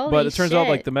 Holy But it turns out shit.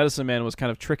 like the medicine man was kind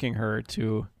of tricking her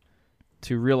to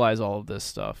realize all of this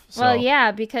stuff. So. Well,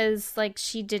 yeah, because like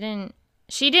she didn't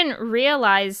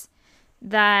realize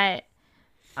that.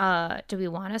 Do we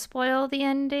want to spoil the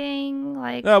ending?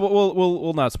 Like, no, but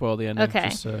we'll not spoil the ending. okay.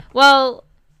 Just, well,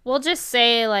 we'll just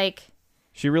say like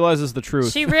she realizes the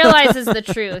truth. she realizes the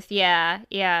truth.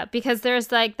 Yeah, because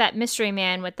there's like that mystery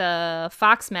man with the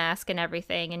fox mask and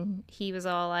everything, and he was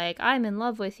all like, "I'm in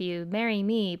love with you, marry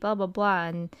me," blah blah blah,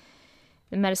 and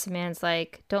the medicine man's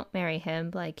like, "Don't marry him.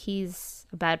 Like he's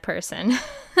a bad person."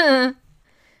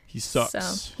 He sucks.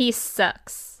 So he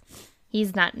sucks.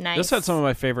 He's not nice. This had some of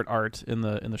my favorite art in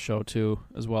the show too,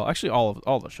 as well. Actually,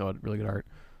 all the show had really good art.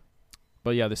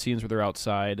 But yeah, the scenes where they're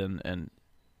outside and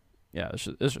yeah, it's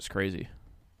just crazy.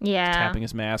 Yeah, Tapping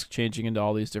his mask, changing into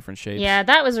all these different shapes. Yeah,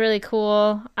 that was really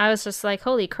cool. I was just like,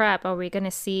 holy crap, are we gonna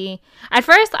see? At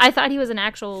first, I thought he was an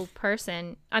actual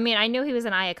person. I mean, I knew he was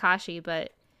an Ayakashi,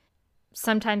 but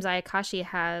sometimes Ayakashi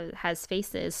has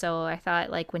faces, so I thought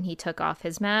like when he took off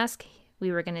his mask,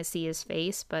 we were gonna see his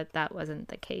face, but that wasn't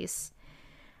the case.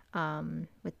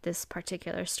 With this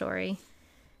particular story.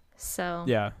 So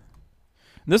yeah,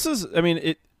 this is. I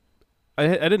mean, I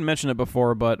didn't mention it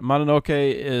before, but Mononoke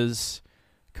is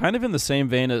kind of in the same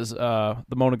vein as the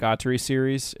Monogatari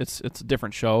series. It's a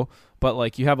different show, but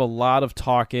like you have a lot of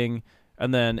talking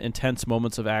and then intense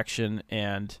moments of action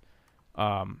and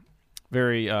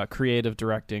very creative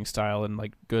directing style and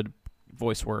like good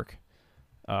voice work.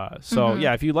 So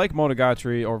yeah, if you like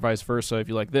Monogatari or vice versa, if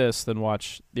you like this, then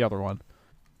watch the other one.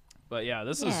 But yeah,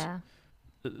 this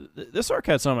arc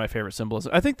had some of my favorite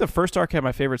symbolism. I think the first arc had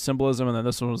my favorite symbolism, and then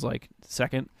this one was like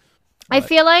second. I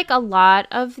feel like a lot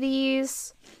of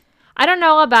these, I don't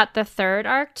know about the third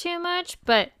arc too much,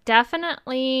 but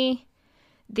definitely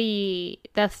the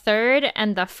third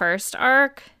and the first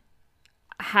arc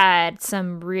had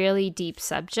some really deep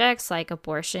subjects like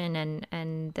abortion,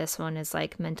 and this one is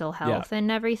like mental health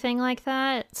and everything like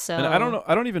that. So and I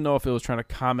don't even know if it was trying to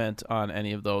comment on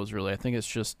any of those really. I think it's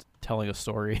just telling a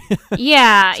story.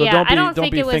 Yeah, so yeah.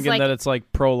 don't be thinking that it's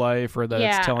like pro-life or that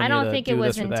it's telling you to do this or that. I don't think it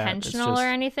was intentional intentional or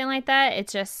anything like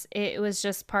that. It was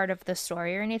just part of the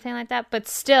story or anything like that. But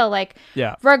still, like,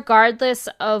 regardless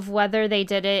of whether they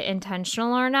did it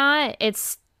intentional or not,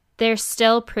 they're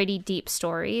still pretty deep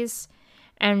stories.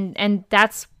 And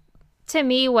that's, to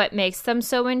me, what makes them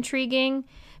so intriguing,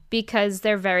 because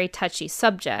they're very touchy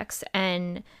subjects,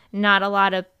 and not a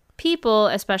lot of people,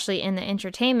 especially in the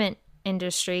entertainment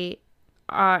industry,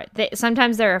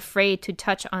 sometimes they're afraid to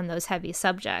touch on those heavy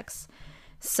subjects.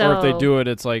 So, or if they do it,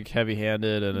 it's like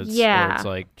heavy-handed and it's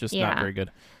like just not very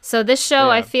good. So this show,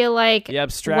 I feel like, the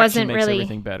abstraction wasn't makes really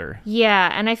everything better.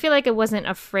 Yeah, and I feel like it wasn't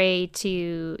afraid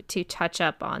to touch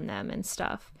up on them and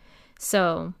stuff.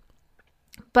 So,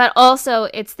 but also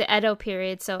it's the Edo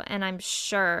period, so, and I'm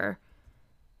sure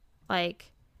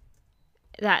like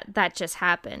that just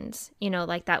happened,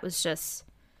 like that was just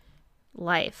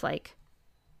life. Like,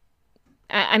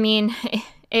 I mean,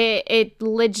 it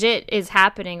legit is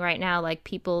happening right now. Like,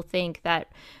 people think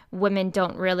that women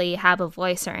don't really have a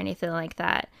voice or anything like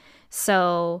that.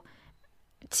 So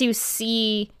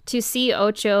see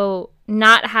Ocho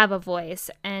not have a voice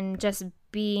and just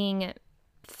being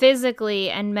physically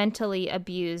and mentally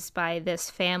abused by this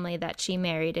family that she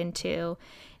married into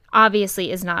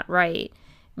obviously is not right.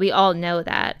 We all know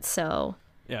that. So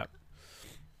Yeah.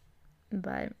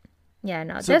 but yeah,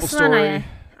 no, Simple this one story,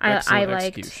 I excellent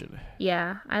liked. execution.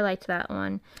 Yeah, I liked that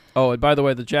one. Oh, and by the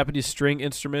way, the Japanese string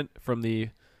instrument from the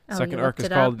Oh, second you arc looked is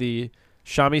it called up? the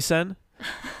shamisen.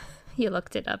 You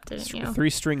looked it up, didn't It's you? a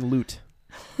 3-string lute.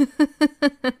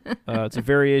 It's a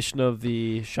variation of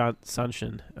the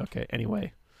sanshin. Okay,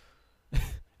 anyway.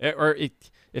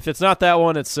 If it's not that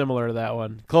one, it's similar to that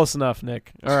one. Close enough,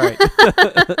 Nick. All right.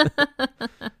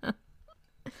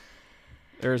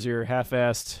 There's your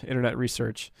half-assed internet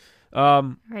research.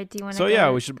 All right, do you want to So, go yeah,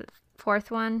 to we should- the fourth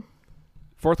one?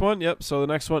 Fourth one, yep. So the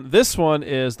next one, this one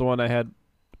is the one I had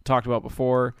talked about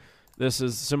before. This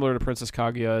is similar to Princess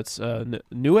Kaguya. It's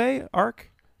Nue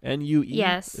arc, Nue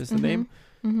Yes. is the name,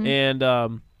 Mhm.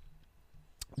 and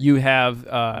you have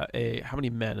how many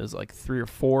men? Is like 3 or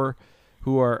 4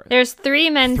 who are There's three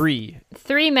men. 3.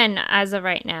 Three men as of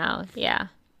right now. Yeah.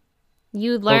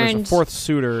 You Oh, there's learned a 4th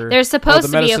suitor. there's supposed the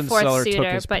to be a medicine fourth seller took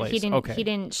suitor, his but place. he didn't. Okay. He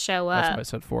didn't show That's up. why I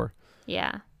said 4.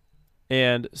 Yeah.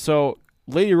 And so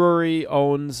Lady Rory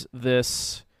owns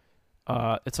this.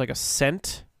 It's like a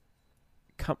scent.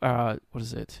 What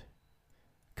is it?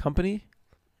 Company.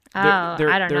 Oh, they're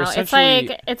I don't know.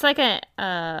 essentially- It's like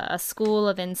a school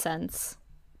of incense.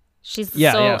 She's the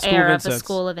Yeah, sole yeah, school of heir of a incense.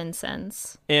 school of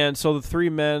incense. And so the 3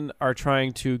 men are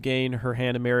trying to gain her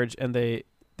hand in marriage, and they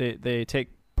take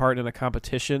part in a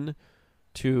competition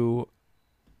to.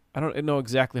 I don't know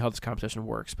exactly how this competition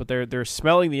works, but they're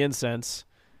smelling the incense,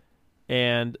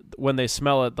 and when they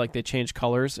smell it, like they change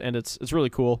colors, and it's really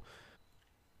cool.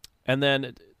 And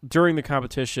then during the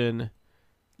competition,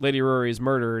 Lady Rory is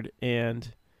murdered,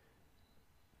 and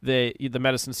the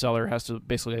medicine seller has to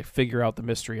basically figure out the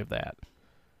mystery of that.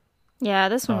 Yeah,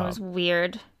 this one was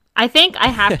weird. I think I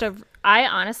have to. I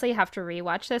honestly have to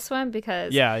rewatch this one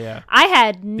because Yeah. I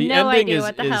had The no ending idea is-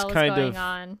 what the is hell was kind going of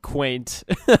on. Quaint.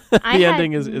 I The had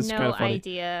ending is no kind of funny.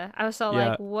 idea. I was so Yeah.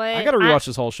 like, what? I gotta rewatch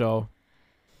this whole show.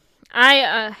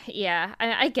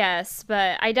 I guess,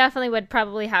 but I definitely would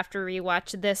probably have to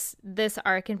rewatch this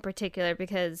arc in particular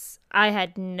because I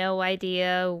had no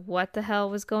idea what the hell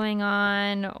was going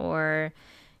on, or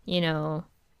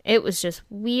it was just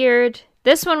weird.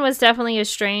 This one was definitely a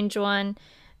strange one.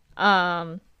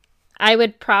 I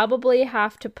would probably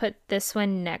have to put this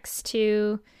one next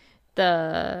to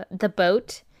the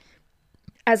boat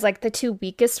as like the 2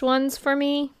 weakest ones for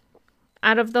me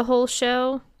out of the whole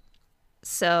show.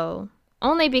 So,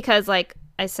 only because, like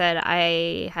I said,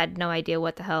 I had no idea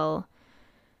what the hell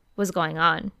was going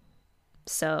on.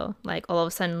 So, like, all of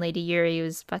a sudden, Lady Yuri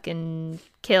was fucking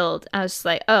killed. I was just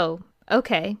like, oh,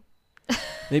 okay.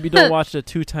 Maybe don't watch the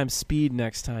 2 times speed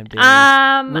next time,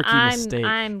 Danny. Rookie mistake.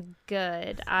 I'm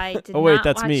good. I did Oh, wait, not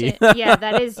that's watch me. it. Yeah,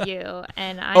 that is you.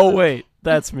 And I'm, Oh wait,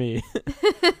 that's me.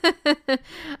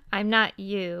 I'm not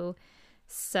you.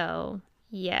 So,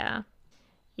 yeah.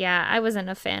 Yeah, I wasn't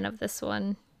a fan of this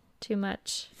one too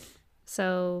much.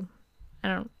 So, I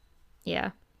don't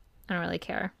really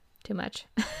care too much.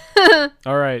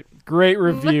 All right, great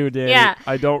review, Danny. Yeah,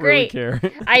 I don't really great.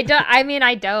 care. I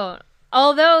don't.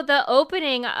 Although the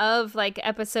opening of like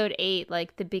episode 8,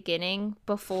 like the beginning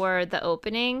before the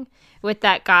opening with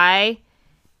that guy,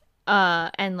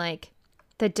 and like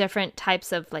the different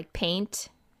types of like paint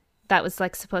that was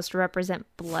like supposed to represent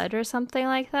blood or something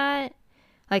like that.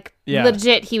 Like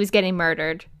legit, he was getting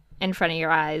murdered in front of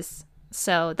your eyes.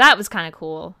 So that was kind of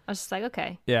cool. I was just like,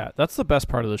 okay. Yeah, that's the best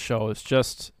part of the show. Is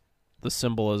just the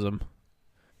symbolism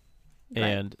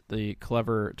and the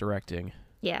clever directing.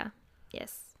 Yeah.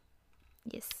 Yes.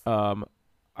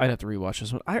 I'd have to rewatch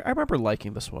this one. I remember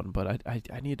liking this one, but I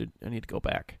need to go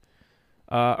back.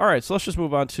 All right, so let's just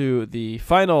move on to the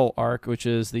final arc, which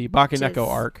is the Bakeneko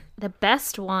arc. The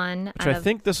best one. Which I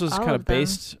think this was kind of them.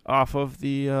 based off of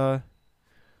the.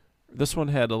 This one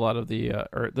had a lot of the,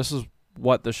 or this is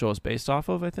what the show is based off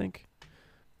of, I think.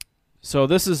 So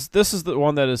this is the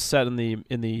one that is set in the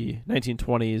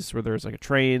 1920s, where there's like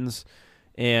trains,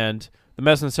 and the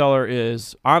medicine seller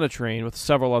is on a train with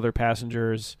several other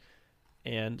passengers,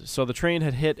 and so the train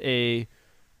had hit a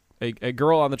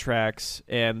girl on the tracks,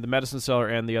 and the medicine seller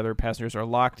and the other passengers are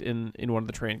locked in one of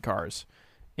the train cars,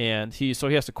 and he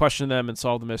has to question them and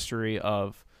solve the mystery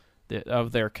of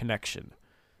their connection.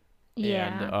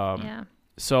 Yeah. And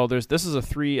so this is a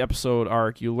 3-episode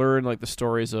arc. You learn like the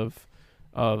stories of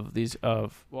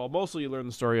mostly you learn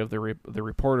the story of the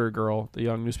reporter girl, the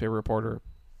young newspaper reporter,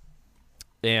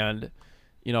 and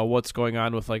what's going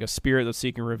on with like a spirit that's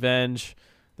seeking revenge.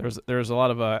 There's a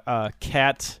lot of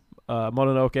cat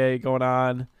Mononoke going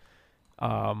on,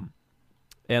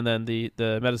 and then the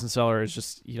medicine seller is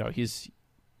just he's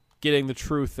getting the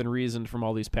truth and reason from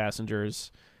all these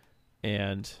passengers,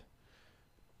 and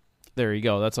there you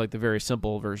go. That's like the very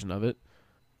simple version of it.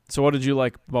 So what did you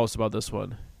like most about this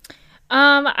one?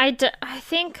 I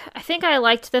think I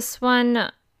liked this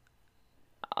one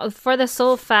for the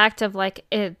sole fact of like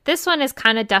this one is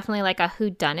kind of definitely like a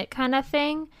whodunit kind of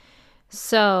thing.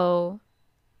 So,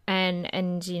 and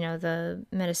the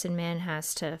medicine man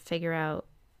has to figure out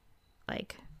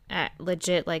like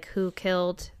legit like who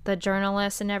killed the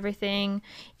journalist and everything,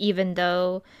 even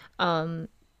though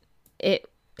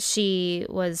she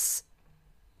was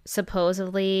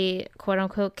supposedly quote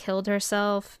unquote killed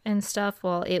herself and stuff.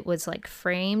 Well, it was like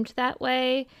framed that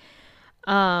way.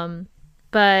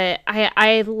 But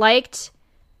I liked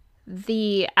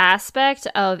the aspect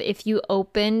of if you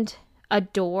opened a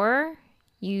door,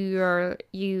 your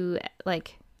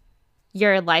life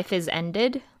is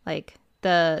ended. Like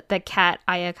the cat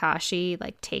Ayakashi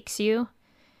like takes you,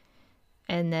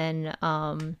 and then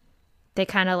they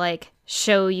kind of like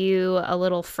show you a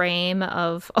little frame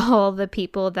of all the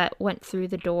people that went through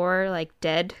the door, like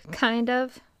dead, kind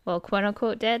of. Well, quote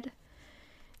unquote dead.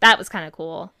 That was kind of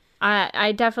cool.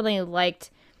 I definitely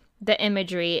liked the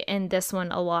imagery in this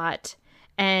one a lot,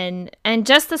 and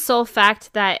just the sole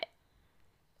fact that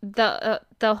the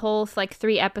whole like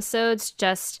 3 episodes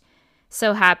just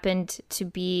so happened to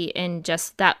be in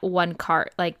just that one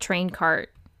cart, like train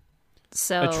cart.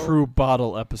 So a true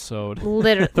bottle episode.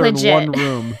 Legit. In one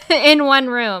room. In one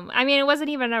room. I mean, it wasn't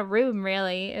even a room,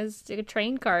 really. It was a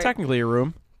train cart. Technically a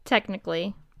room.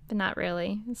 Technically, but not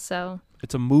really. So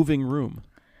it's a moving room.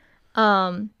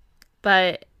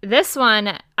 But this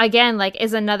one, again, like,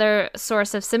 is another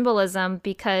source of symbolism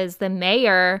because the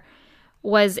mayor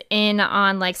was in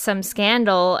on, like, some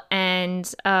scandal,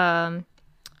 and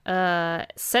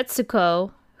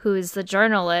Setsuko, who's the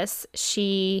journalist,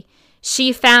 she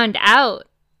found out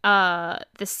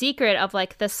the secret of,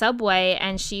 like, the subway,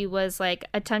 and she was, like,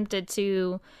 attempted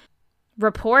to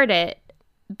report it.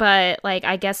 But, like,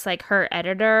 I guess, like, her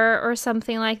editor or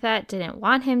something like that didn't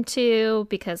want him to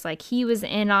because, like, he was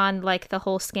in on, like, the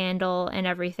whole scandal and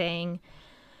everything.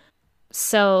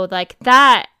 So, like,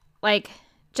 that, like,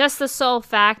 just the sole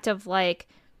fact of, like,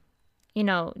 you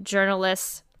know,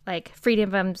 journalists, like,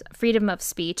 freedom of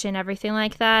speech and everything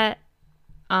like that.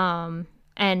 And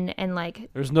like...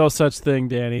 There's no such thing,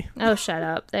 Danny. Oh, shut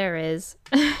up. There is.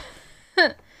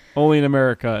 Only in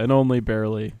America, and only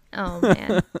barely. Oh,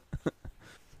 man.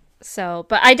 So,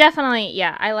 but I definitely,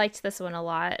 yeah, I liked this one a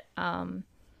lot.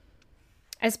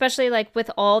 Especially like with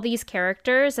all these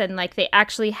characters and like they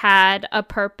actually had a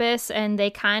purpose and they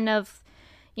kind of,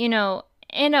 you know,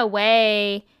 in a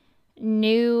way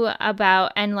knew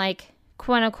about and like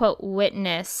quote unquote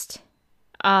witnessed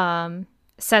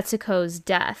Setsuko's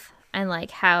death and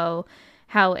like how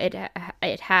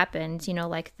it happened, you know,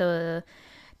 like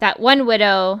that one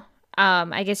widow,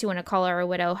 I guess you want to call her a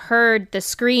widow, heard the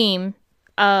scream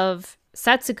of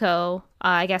Setsuko,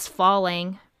 I guess,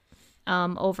 falling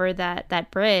over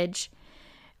that bridge,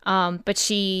 but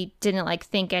she didn't like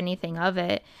think anything of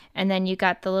it. And then you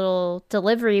got the little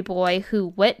delivery boy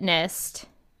who witnessed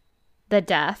the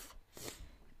death,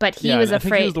 but he was afraid. I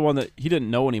think he was the one that he didn't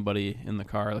know anybody in the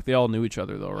car. Like they all knew each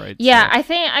other though, right? Yeah,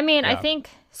 so, I think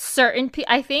certain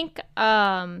people. I think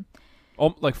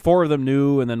like 4 of them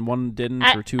knew, and then 1 didn't,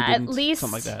 or 2 didn't, at least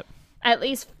something like that. At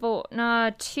least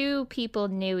 2 people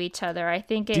knew each other. I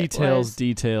think it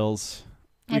details.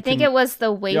 I think it was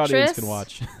the waitress the audience can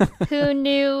watch. who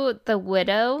knew the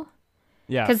widow.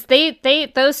 Yeah, because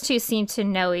those 2 seem to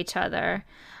know each other.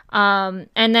 And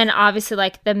then obviously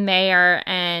like the mayor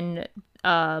and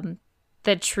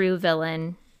the true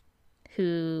villain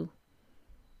who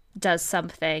does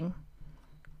something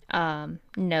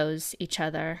knows each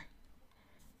other.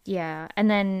 Yeah, and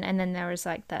then there was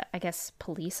like the, I guess,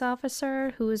 police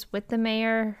officer who was with the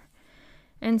mayor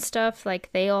and stuff. Like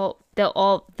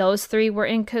those 3 were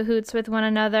in cahoots with one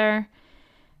another.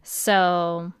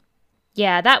 So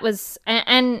yeah, that was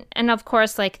and of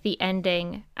course like the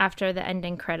ending after the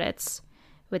ending credits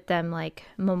with them like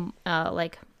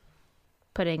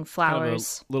putting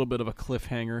flowers. Kind of a little bit of a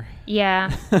cliffhanger.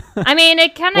 Yeah, I mean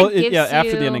it kind of gives you.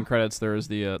 After the ending credits, there is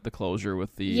the closure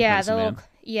with the man.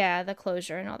 The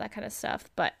closure and all that kind of stuff.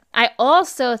 But I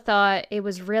also thought it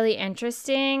was really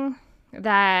interesting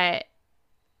that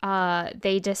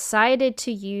they decided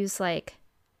to use like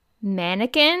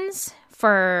mannequins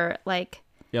for like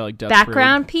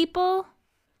background people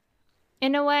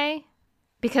in a way,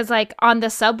 because like on the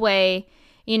subway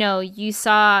you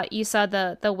saw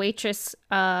the waitress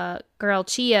girl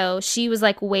Chio. She was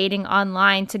like waiting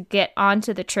online to get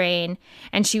onto the train,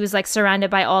 and she was like surrounded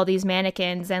by all these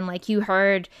mannequins, and like you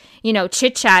heard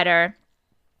chit chatter,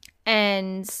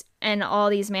 and all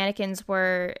these mannequins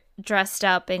were dressed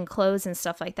up in clothes and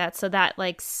stuff like that. So that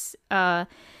like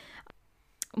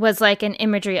was like an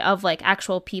imagery of like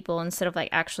actual people instead of like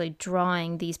actually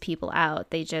drawing these people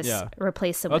out. They just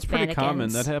replaced them That's with pretty mannequins. common.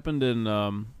 That happened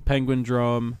in Penguin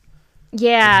Drum.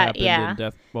 Yeah, in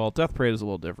Death Parade is a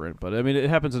little different, but I mean it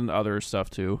happens in other stuff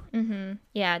too. Mm-hmm.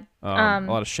 Yeah. A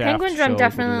lot of Shaft Penguin Drum shows will do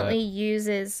definitely that.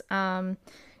 uses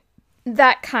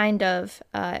that kind of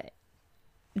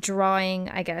drawing,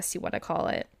 I guess you want to call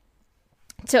it.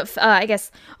 To I guess,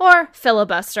 or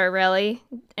filibuster really,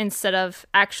 instead of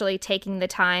actually taking the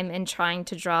time and trying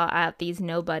to draw out these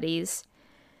nobodies.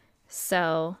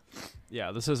 So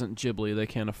Yeah, this isn't Ghibli. They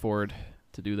can't afford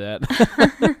to do that.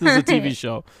 This is a TV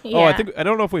show. Yeah. Oh, I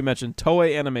don't know if we mentioned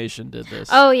Toei Animation did this.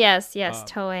 Oh yes,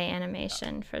 Toei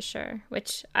Animation for sure,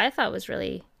 which I thought was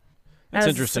really That's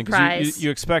was a interesting surprise.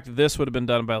 you expect this would have been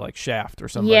done by like Shaft or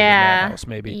something. Yeah, Madhouse,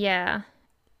 maybe. Yeah.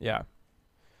 Yeah.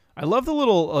 I love the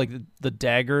little like the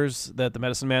daggers that the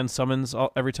medicine man summons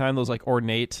every time. Those like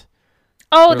ornate.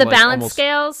 Oh, they're, the like, balance almost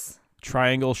scales.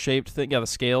 triangle shaped thing. Yeah, the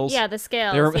scales. Yeah, the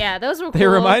scales. They those were cool. They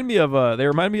remind me of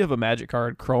a Magic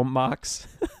card, Chrome Mox.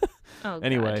 Oh, God.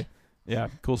 Anyway, yeah,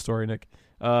 cool story, Nick.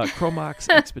 Chrome Mox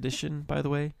Expedition, by the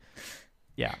way.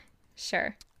 Yeah.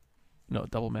 Sure. No,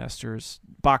 Double Masters.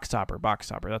 Box Topper. That's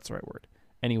the right word.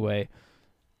 Anyway,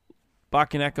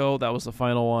 Bakeneko, that was the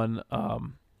final one.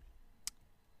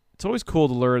 It's always cool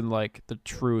to learn like the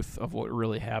truth of what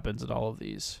really happens in all of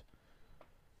these.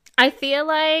 I feel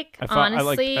like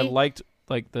honestly, I liked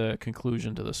like the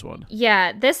conclusion to this one.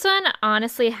 Yeah, this one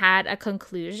honestly had a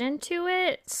conclusion to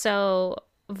it. So,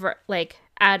 like,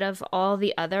 out of all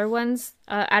the other ones,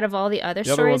 out of all the other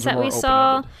stories that we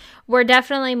saw, were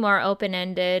definitely more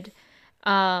open-ended.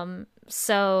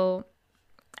 So,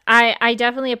 I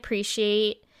definitely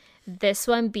appreciate this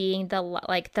one being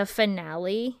the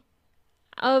finale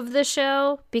of the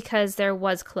show because there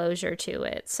was closure to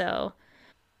it. So,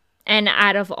 and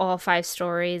out of all 5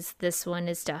 stories, this one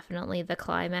is definitely the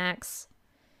climax.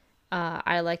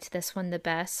 I liked this one the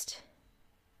best.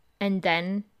 And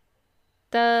then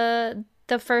the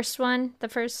first one, the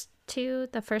first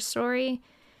story.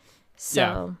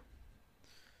 So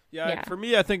yeah. For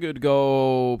me, I think it would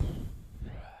go.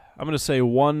 I'm gonna say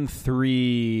 1,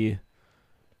 3.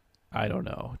 I don't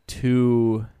know,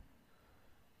 2,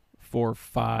 4,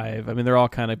 5. I mean, they're all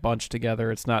kind of bunched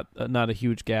together. It's not a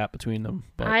huge gap between them.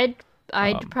 But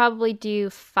I'd probably do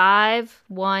 5,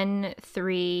 1,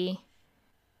 3,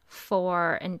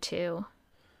 4, and 2.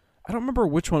 I don't remember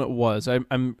which one it was.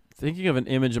 I'm thinking of an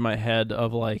image in my head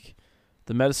of like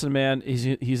the medicine man.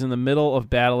 He's in the middle of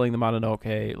battling the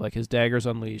Mononoke, like his dagger's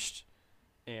unleashed,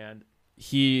 and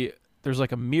there's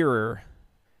like a mirror,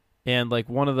 and like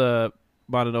one of the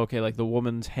Mononoke, like the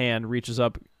woman's hand reaches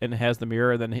up and has the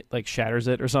mirror, and then like shatters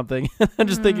it or something. I'm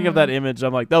just thinking of that image.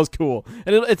 I'm like, that was cool,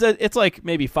 and it's like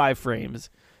maybe 5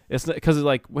 frames. It's because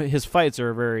like his fights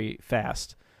are very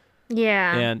fast.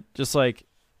 Yeah, and just like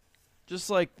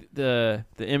the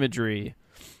imagery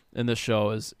in this show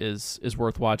is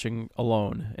worth watching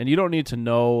alone, and you don't need to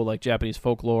know like Japanese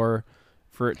folklore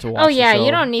for it to watch. Oh yeah, the show.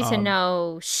 You don't need to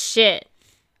know shit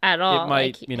at all. It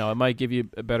might it might give you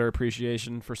a better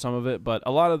appreciation for some of it, but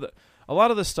a lot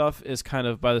of the stuff is kind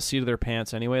of by the seat of their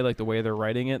pants anyway, like the way they're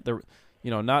writing it.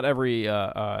 Not every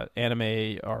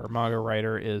anime or manga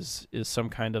writer is some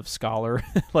kind of scholar.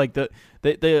 Like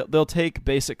they'll take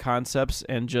basic concepts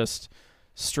and just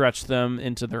stretch them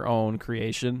into their own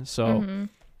creation. So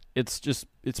it's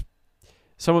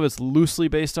some of it's loosely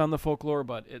based on the folklore,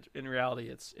 but in reality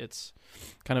it's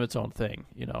kind of its own thing,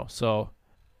 So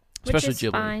especially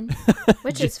Ghibli.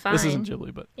 Which is fine. This isn't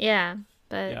Ghibli, but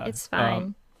it's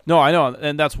fine. No, I know,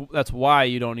 and that's why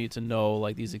you don't need to know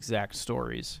like these exact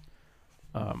stories,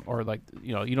 or like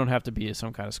you don't have to be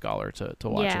some kind of scholar to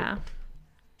watch it.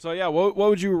 So yeah, what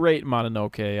would you rate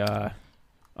Mononoke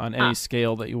on any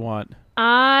scale that you want?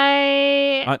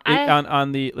 On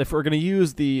the if we're gonna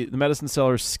use the medicine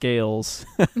seller's scales,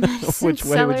 which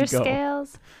way would you go?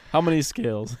 Scales? How many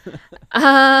scales?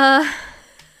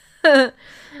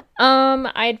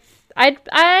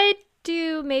 I'd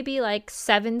do maybe like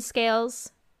 7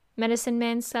 scales, medicine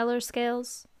man seller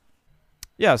scales.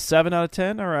 Yeah, 7 out of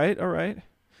 10. All right.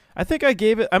 I think I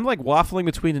gave it. I'm like waffling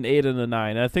between an 8 and a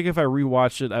 9. I think if I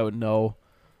rewatched it, I would know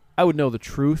the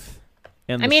truth.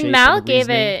 And Mal gave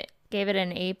it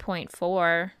an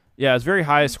 8.4. Yeah, it's very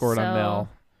high scored on Mal.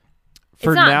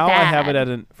 For not now, I bad. have it at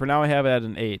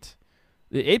an 8.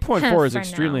 The 8.4 is For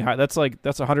extremely now. high. That's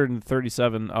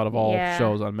 137 out of all Yeah.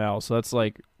 shows on Mal. So that's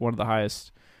like one of the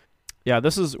highest. Yeah,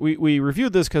 this is we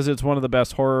reviewed this because it's one of the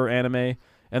best horror anime,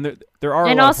 and there are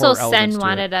And a lot also of horror Sen elements to it.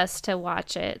 wanted us to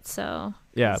watch it, so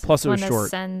Yeah, it's plus it was one of short.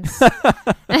 Sen's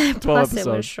 12 plus it episodes.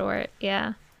 was short,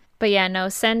 yeah. But yeah, no,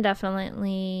 Sen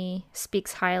definitely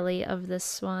speaks highly of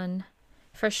this one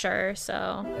for sure.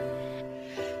 So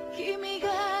君が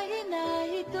いな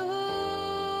いと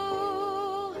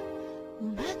う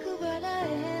まく笑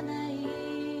えない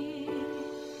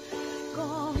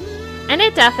and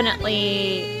it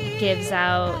definitely gives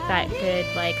out that good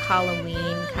like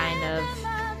Halloween kind of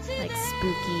like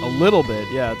spooky. A little bit,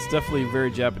 yeah. It's definitely very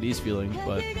Japanese feeling,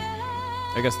 but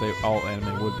I guess all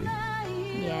anime would be.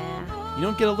 Yeah. You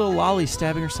don't get a little lolly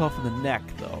stabbing herself in the neck,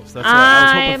 though. So that's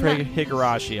I was hoping I'm- for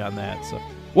Higurashi on that. So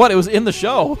what? It was in the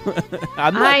show.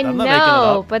 I'm not I making it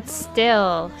know, up. but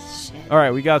still, shit. All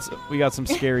right, we got some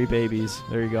scary babies.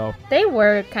 There you go. They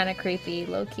were kind of creepy,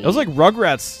 low key. It was like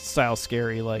Rugrats style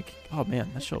scary. Like, oh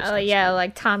man, that show. Was oh kinda yeah, scary.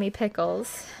 like Tommy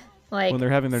Pickles, like When they're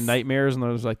having their nightmares and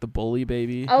there's like the bully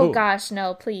baby. Oh Ooh, gosh,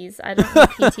 no, please. I don't need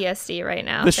PTSD right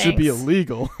now. this should be thanks.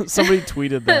 illegal. Somebody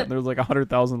tweeted that, and there was like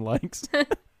 100,000 likes.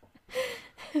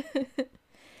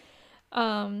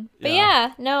 But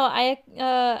yeah, no, I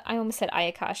almost said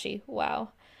Ayakashi. Wow.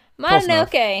 Close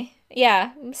enough. Mononoke.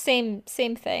 Yeah, same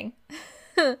thing.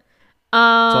 It's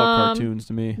all cartoons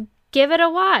to me. Give it a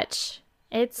watch.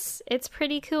 It's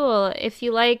pretty cool. If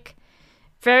you like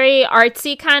very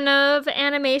artsy kind of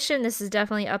animation, this is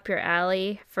definitely up your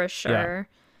alley for sure.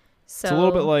 So It's a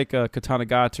little bit like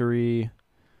Katanagatari,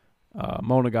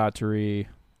 Monogatari.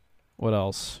 What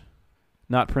else?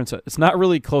 Not Princess. It's not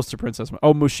really close to Princess.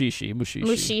 Oh, Mushishi.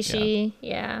 Mushishi,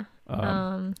 yeah.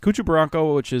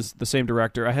 Kuchibaranko, which is the same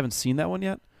director. I haven't seen that one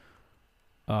yet.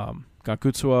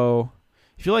 Gankutsuo.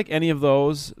 If you like any of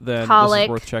those, then this Colic. is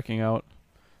worth checking out.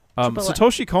 Triple-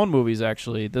 Satoshi Kon movies,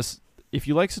 actually. If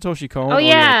you like Satoshi Kon, Oh or you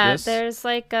like yeah, this, there's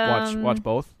like watch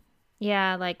both.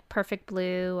 Yeah, like Perfect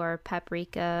Blue or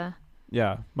Paprika.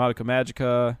 Yeah, Madoka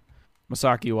Magica,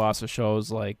 Masaki Uasa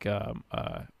shows like what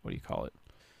do you call it?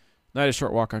 Night a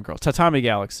Short Walk on Girls, Tatami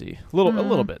Galaxy, a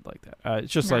little bit like that.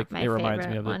 It's just Not like my it reminds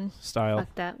me favorite of one. the style.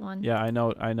 Fuck that one. Yeah, I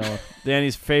know.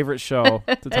 Danny's favorite show,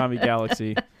 Tatami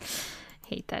Galaxy.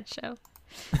 Hate that show.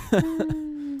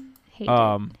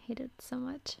 Hate it so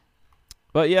much.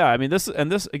 But yeah, I mean this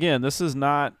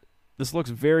looks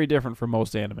very different from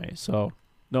most anime, so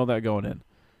know that going in.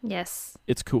 Yes.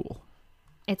 It's cool.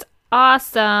 It's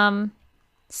awesome.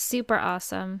 Super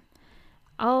awesome.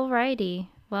 Alrighty.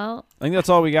 Well, I think that's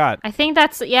all we got. I think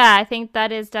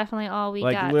that is definitely all we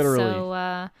Like, got. literally. So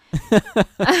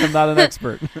I'm not an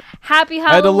expert. happy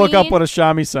Halloween. I had to look up what a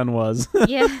shamisen was.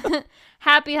 Yeah.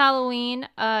 Happy Halloween.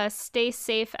 Stay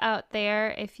safe out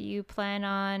there if you plan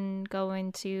on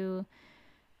going to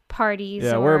parties.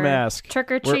 Yeah, or wear a mask.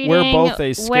 Trick or treating. Wear both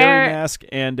a scary mask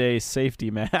and a safety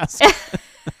mask.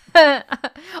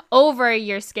 over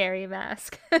your scary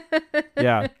mask.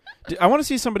 Yeah. I want to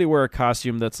see somebody wear a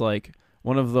costume that's like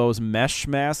one of those mesh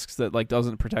masks that like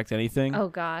doesn't protect anything. Oh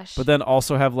gosh. But then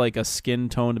also have like a skin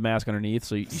toned mask underneath,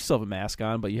 so you still have a mask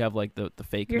on, but you have like the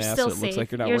fake You're mask, still so it looks safe.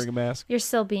 like you're not wearing a mask. You're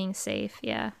still being safe.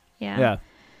 Yeah. Yeah,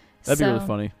 that'd be really So-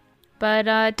 funny.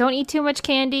 But don't eat too much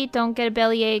candy. Don't get a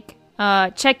bellyache.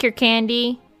 Check your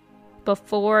candy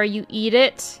before you eat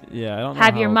it. Yeah, I don't know.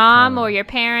 Have your how mom common- or your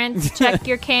parents check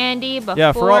your candy before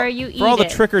yeah, for all, you eat for all the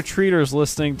it. trick or treaters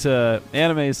listening to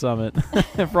Anime Summit,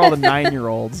 for all the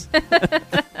 9-year-olds.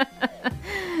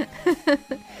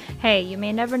 Hey, you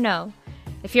may never know.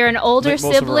 If you're an older Like most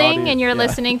of our sibling audience, and you're yeah.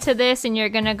 listening to this and you're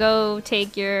going to go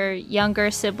take your younger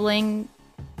sibling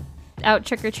out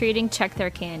trick-or-treating, check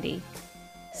their candy.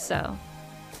 So,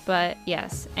 but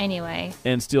yes, anyway.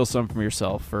 And steal some from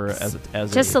yourself for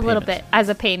as Just a little payment. bit as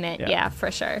a payment. Yeah. Yeah,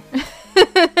 for sure.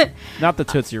 Not the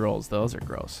Tootsie Rolls; those are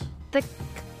gross.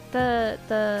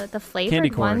 The flavored Candy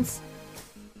corn. ones.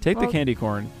 Take the Well, candy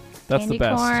corn. That's candy the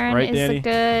best, corn right, is Danny? the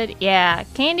good. Yeah,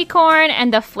 candy corn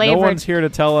and the flavored. No one's here to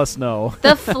tell us no.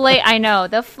 I know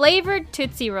the flavored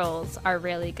Tootsie Rolls are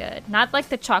really good. Not like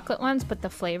the chocolate ones, but the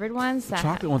flavored ones. That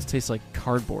Chocolate ones taste like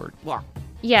cardboard.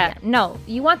 Yeah, no,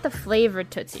 you want the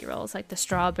flavored Tootsie Rolls, like the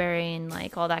strawberry and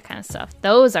like all that kind of stuff.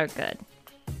 Those are good.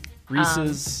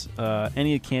 Reese's,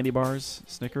 any candy bars,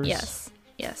 Snickers. Yes.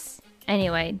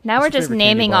 Anyway, now What's we're your just favorite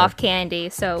candy naming bar? off candy,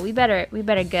 so we better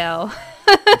go.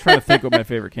 I'm trying to think what my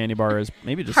favorite candy bar is.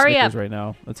 Maybe just Hurry Snickers up. right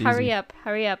now. That's Hurry easy.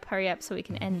 up, so we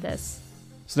can end this.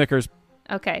 Snickers.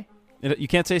 Okay. You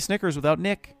can't say Snickers without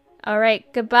Nick. All right.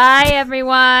 Goodbye,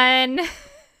 everyone.